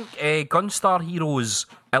 I think Gunstar Heroes,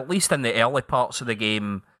 at least in the early parts of the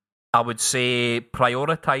game, I would say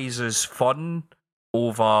prioritises fun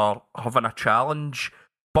over having a challenge,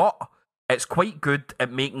 but it's quite good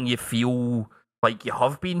at making you feel like you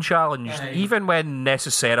have been challenged, even when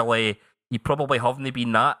necessarily you probably haven't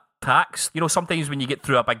been that taxed. Sometimes when you get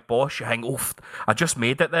through a big boss, you think, "Oh, I just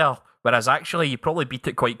made it there," whereas actually you probably beat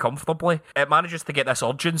it quite comfortably. It manages to get this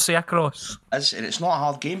urgency across. And it's not a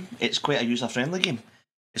hard game. It's quite a user-friendly game.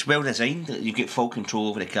 It's well designed. You get full control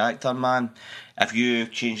over the character, man. If you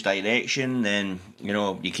change direction, then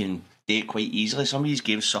you can do it quite easily. Some of these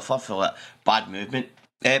games suffer for bad movement.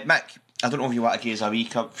 Mick, I don't know if you want to give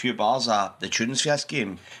us a few bars of the tunes for this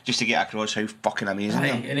game, just to get across how fucking amazing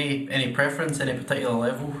they are. Any preference, any particular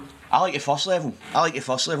level? I like the first level. I like the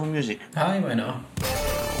first level music. Aye, why not?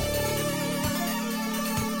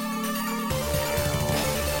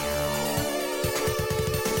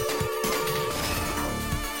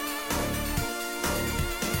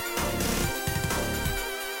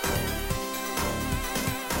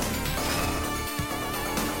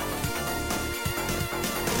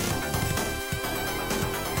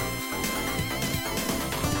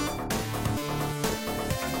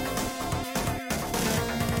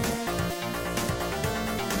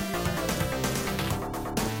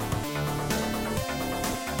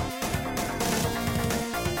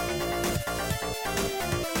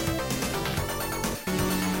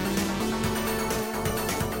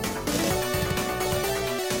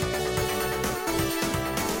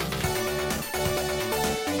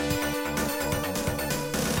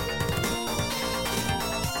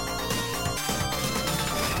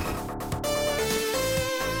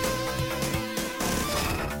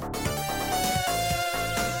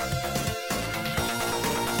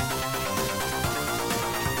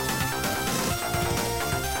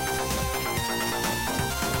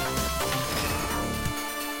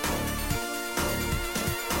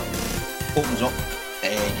 Opens up,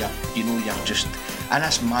 you're just in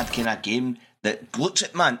this mad kind of game that looks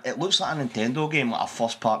like a Nintendo game, like a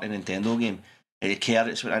first party Nintendo game. The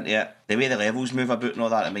carrots went into it. The way the levels move about and all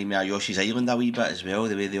that, it made me a Yoshi's Island a wee bit as well.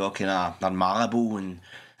 The way they all they're malleable and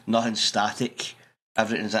nothing's static.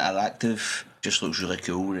 Everything's interactive. Just looks really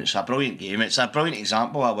cool, and it's a brilliant game. It's a brilliant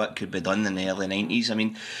example of what could be done in the early 90s. I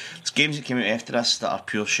mean, there's games that came out after this that are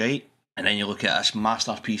pure shite, and then you look at this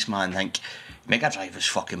masterpiece, man, and think Mega Drive was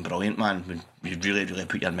fucking brilliant, man. When you really, really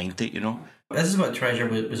put your mind to it, This is what Treasure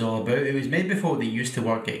was all about. It was made before they used to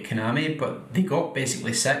work at Konami, but they got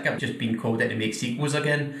basically sick of just being called in to make sequels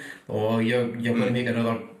again. Oh, you're going to make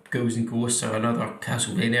another Ghouls and Ghosts or another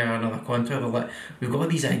Castlevania or another Contra. They're like, we've got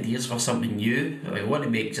these ideas for something new. We want to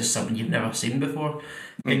make just something you've never seen before.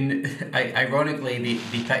 And ironically,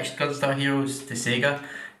 they pitched Gunstar Heroes to Sega,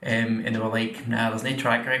 and they were like, nah, there's no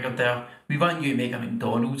track record there. We want you to make a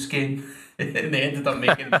McDonald's game. And they ended up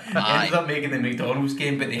making the McDonald's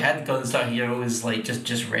game, but they had Gunstar Heroes like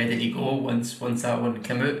just ready to go once that one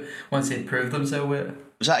came out, once they'd proved themselves with it.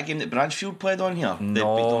 Was that a game that Branchfield played on here? The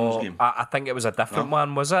No, McDonald's game? I think it was a different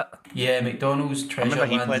one, was it? Yeah, McDonald's Treasure remember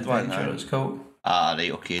he Land played one, Adventure, it's called. Ah,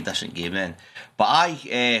 right, okay, different game then. But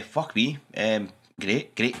fuck me,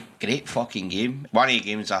 great fucking game. One of the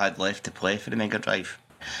games I had left to play for the Mega Drive.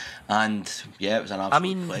 And yeah, it was an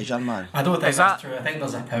absolute pleasure, man. I don't think that's true. I think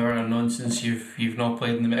there's a power of nonsense you've not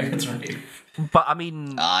played in the Mega Drive. But I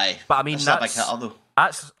mean, that's a big hitter though.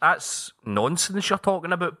 That's nonsense you're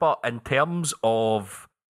talking about. But in terms of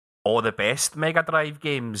all the best Mega Drive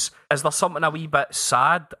games, is there something a wee bit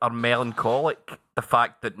sad or melancholic? The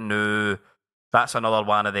fact that no, that's another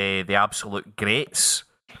one of the absolute greats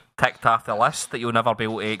ticked off the list that you'll never be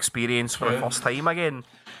able to experience for the first time again.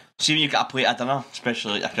 See, when you get a plate of dinner,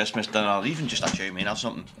 especially like a Christmas dinner, or even just a chow mein or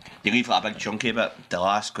something, you leave like a big chunky bit to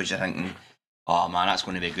last because you're thinking, oh man, that's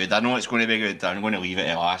going to be good. I know it's going to be good. I'm going to leave it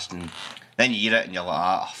to last, and then you eat it and you're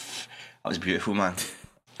like, that was beautiful, man.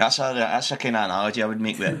 That's a kind of analogy I would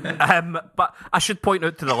make with it. But I should point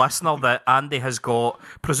out to the listener that Andy has got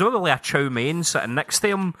presumably a chow mein sitting next to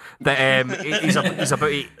him that he's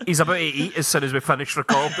about to eat as soon as we finish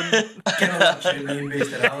recording. Get all that chow mein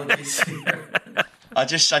based analogies. I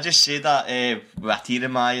just say that with a tear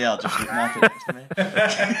in my eye, just looking at it next to me.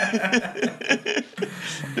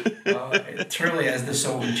 It truly is the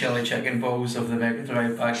salt and chili chicken balls of the Mega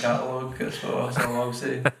Drive back catalogue. That's all I'll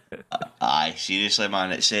say. Aye, seriously,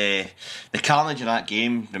 man. It's the carnage of that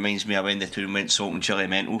game reminds me of when the two went salt and chili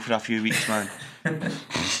mental for a few weeks, man.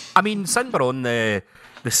 I mean, since we're on the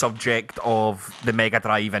subject of the Mega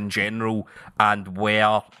Drive in general and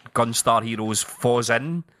where Gunstar Heroes falls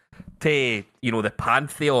in to, the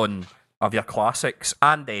pantheon of your classics,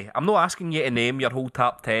 Andy, I'm not asking you to name your whole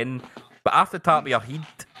top 10, but off the top of your head,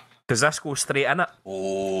 does this go straight in it?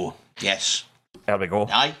 Oh, yes. There we go.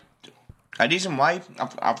 Aye. A reason why,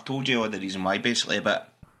 I've told you all the reason why basically,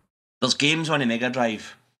 but there's games on the Mega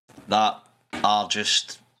Drive that are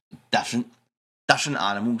just different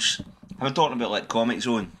animals. I'm talking about like Comic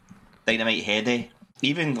Zone, Dynamite Headdy,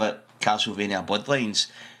 even like Castlevania Bloodlines,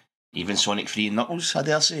 even Sonic 3 and Knuckles, I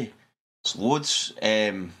dare say. There's loads.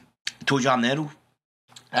 Toe Jam Nero,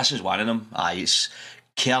 this is one of them. It's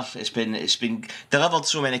care. It's been delivered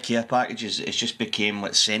so many care packages. It's just became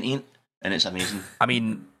like sentient, and it's amazing. I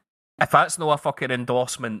mean, if that's not a fucking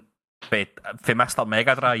endorsement for Mr.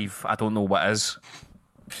 Mega Drive, I don't know what is.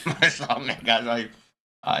 Mr. Mega Drive.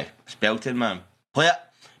 Aye, it's belting, man. Play it,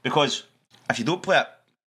 because if you don't play it,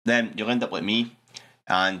 then you'll end up like me,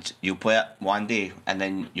 and you'll play it one day, and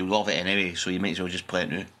then you'll love it anyway. So you might as well just play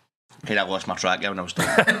it now. Kind of lost my track there when I was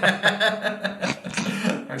talking.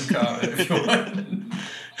 If you want.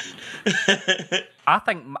 I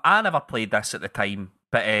think I never played this at the time,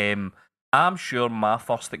 but I'm sure my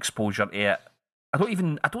first exposure to it, I don't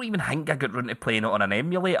even think I got round to playing it on an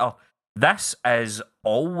emulator. This is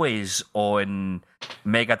always on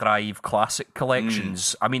Mega Drive Classic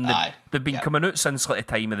collections. I mean, they've been coming out since like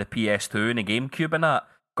the time of the PS2 and the GameCube and that.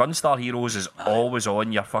 Gunstar Heroes is always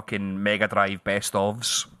on your fucking Mega Drive best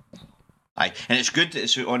ofs. Aye, and it's good that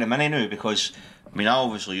it's out on the Mini now, because I mean, I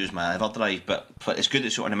obviously use my EverDrive, but it's good that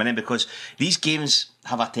it's out on the Mini, because these games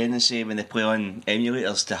have a tendency when they play on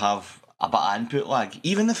emulators to have a bit of input lag,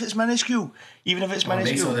 even if it's minuscule. I know it's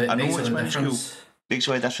minuscule. Makes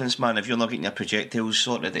all the difference, man. If you're not getting your projectiles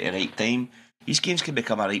sorted at the right time, these games can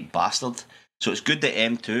become a right bastard. So it's good that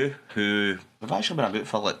M2, who have actually been about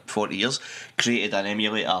for like 40 years, created an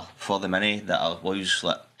emulator for the Mini that allows,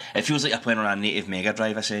 like, it feels like you're playing on a native Mega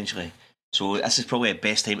Drive essentially. So this is probably the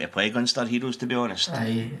best time to play Gunstar Heroes, to be honest.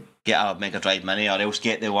 Aye. Get a Mega Drive Mini, or else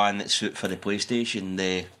get the one that's suited for the PlayStation,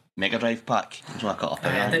 the Mega Drive pack.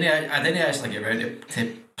 I didn't actually get around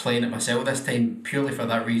to playing it myself this time, purely for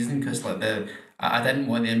that reason, because like I didn't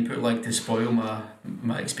want the input lag to spoil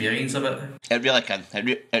my experience of it. It really can.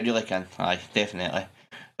 It really can. Aye, definitely.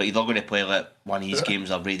 But you're not going to play like one of these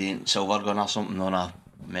games of Radiant Silvergun or something on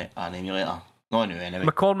an emulator. No, anyway.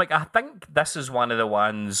 McCormick, I think this is one of the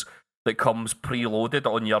ones that comes preloaded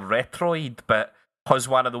on your Retroid, but has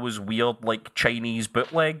one of those weird like Chinese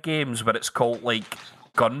bootleg games where it's called like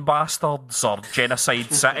Gun Bastards or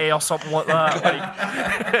Genocide City or something like that.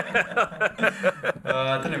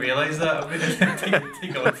 I didn't realise that. I'm going to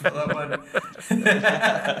take a look for that one.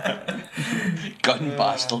 Gun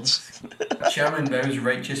Bastards. Chairman Mao's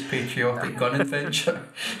righteous patriotic gun adventure.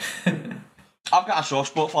 I've got a soft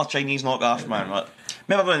spot for Chinese knockoffs, man. Like,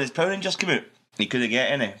 remember when the Power Rangers came out? You couldn't get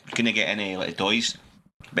any like toys.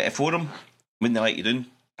 But a forum, when they let you down,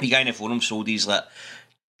 the guy in the forum sold these like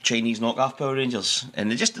Chinese knockoff Power Rangers, and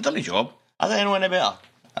they done a job. I don't know any better.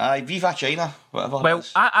 Viva China, whatever. Well,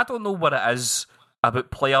 I don't know what it is about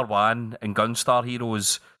Player One and Gunstar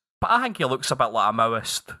Heroes, but I think he looks a bit like a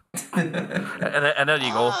Maoist. and there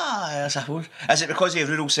you go. I suppose. Is it because of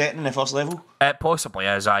the rural setting in the first level? It possibly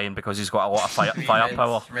is, Ian, because he's got a lot of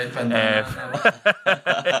firepower. Red bandana.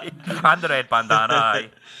 And the red bandana, aye.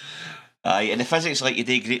 Aye, and the physics like you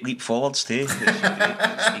do great leap forwards too. You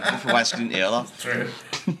go from one screen to the other. True.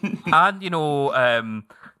 And, you know,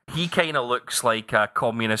 he kind of looks like a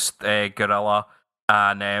communist guerrilla,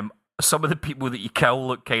 and some of the people that you kill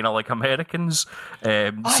look kind of like Americans.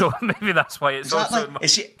 So maybe that's why it's exactly.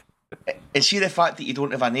 also... Is she the fact that you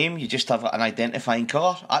don't have a name, you just have an identifying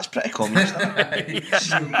colour? That's pretty communist.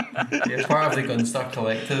 You're part of the Gunstar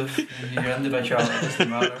collective. Your individuality doesn't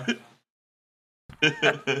matter.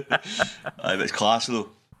 Aye, but it's class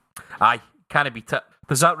though. Aye, can't it beat it.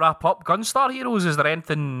 Does that wrap up Gunstar Heroes? Is there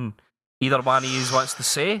anything either one of you wants to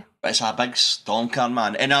say? It's a big stonker,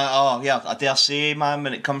 man. And I dare say, man,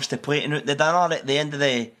 when it comes to plating out the dinner at the end of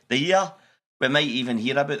the year, we might even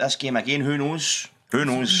hear about this game again. Who knows?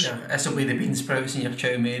 Yeah, this will be the bean sprouts in your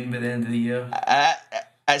chow mein by the end of the year.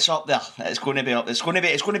 It's up there. It's going to be up. It's going to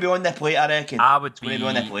be on the plate, I reckon. I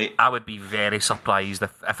would be very surprised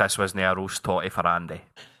if this wasn't a roast totty for Andy.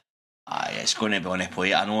 Aye, it's going to be on the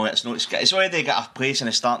plate. I know it's not. It's already got a place in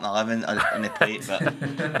the starting 11 on the plate, but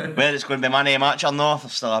whether it's going to be man of the match or not,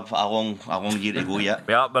 I've still have a long year to go yet.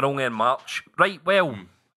 Yeah, we're only in March. Right, well,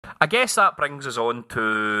 I guess that brings us on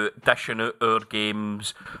to dishing out our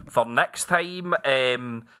games for next time.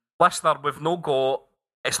 Listener, we've no got...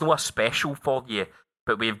 It's not a special for you,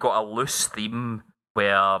 but we've got a loose theme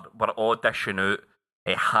where we're all dishing out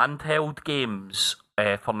handheld games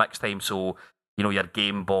for next time. So, you know, your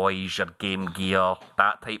Game Boys, your Game Gear,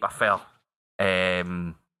 that type of affair.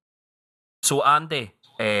 So, Andy,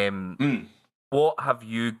 what have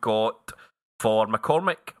you got for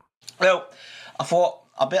McCormick? Well, I thought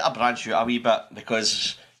I better branch out a wee bit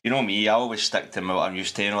because you know me, I always stick to what I'm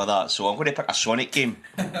used to and all that. So I'm going to pick a Sonic game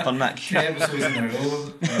for Nick. 3 episodes in a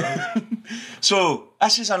row. So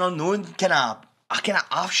this is an unknown kind of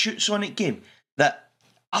offshoot Sonic game that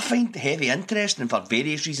I find heavy interesting for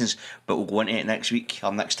various reasons, but we'll go into it next week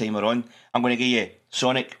or next time we're on. I'm going to give you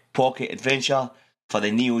Sonic Pocket Adventure for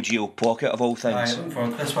the Neo Geo Pocket of all things. Aye, looking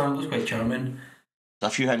forward to this one. It looks quite charming.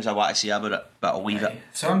 There's a few things I want to say about it, but I'll leave it.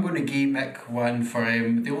 So I'm going to give Mick one for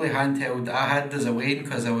the only handheld I had as a Wayne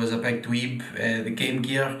because I was a big dweeb, the Game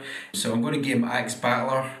Gear. So I'm going to give him Axe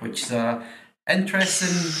Battler, which is a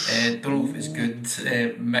interesting, don't know if it's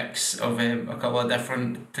good, mix of a couple of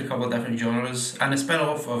different genres and a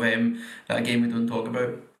spin-off of that game we don't talk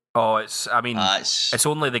about. Oh, it's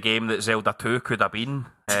only the game that Zelda 2 could have been.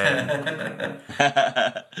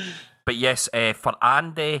 But yes, for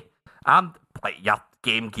Andy, I'm like your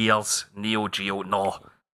Game Gears, Neo Geo. No,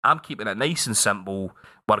 I'm keeping it nice and simple.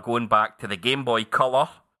 We're going back to the Game Boy Color,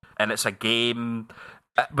 and it's a game.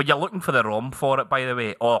 But you're looking for the ROM for it, by the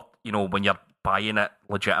way, or when you're buying it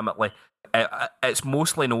legitimately. It's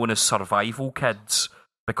mostly known as Survival Kids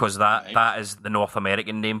because that is the North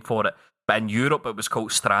American name for it. But in Europe, it was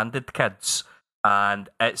called Stranded Kids, and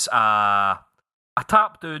it's a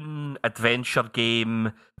top-down adventure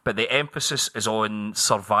game, but the emphasis is on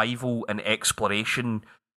survival and exploration.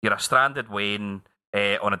 You're a stranded Wayne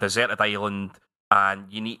on a deserted island,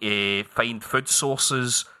 and you need to find food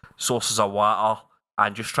sources of water,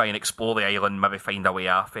 and just try and explore the island, maybe find a way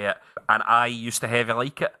off it. And I used to heavy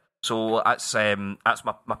like it, so that's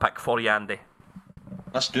my pick for you, Andy.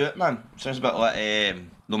 Let's do it, man. Sounds a bit like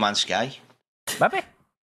No Man's Sky. Maybe.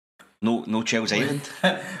 No Chell's Island.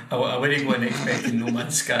 I wouldn't go in expecting No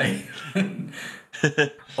Man's Sky.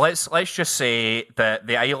 Let's just say that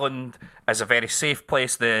the island is a very safe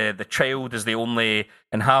place. The child is the only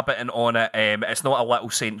inhabitant on it. It's not a Little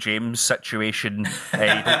St. James situation.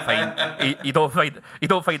 You don't find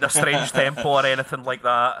a strange temple or anything like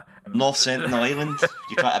that. North Sentinel Island.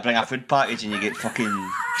 You try to bring a food package and you get fucking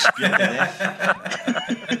speared to death.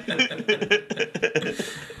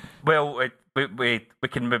 Well, we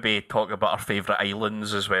can maybe talk about our favourite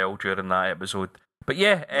islands as well during that episode. But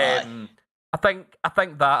yeah, I think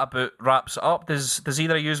that about wraps it up. Does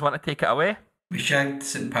either of you want to take it away? We shagged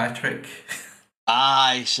St. Patrick.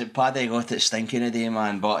 Aye, St. Paddy got it stinking a day,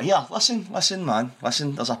 man. But here, listen, man.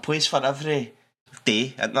 Listen, there's a place for every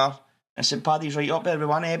day, isn't there? And St. Paddy's right up there. We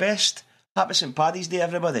want it best. Happy St. Paddy's Day,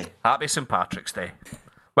 everybody. Happy St. Patrick's Day.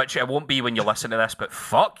 Which it won't be when you listen to this, but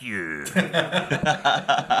fuck you.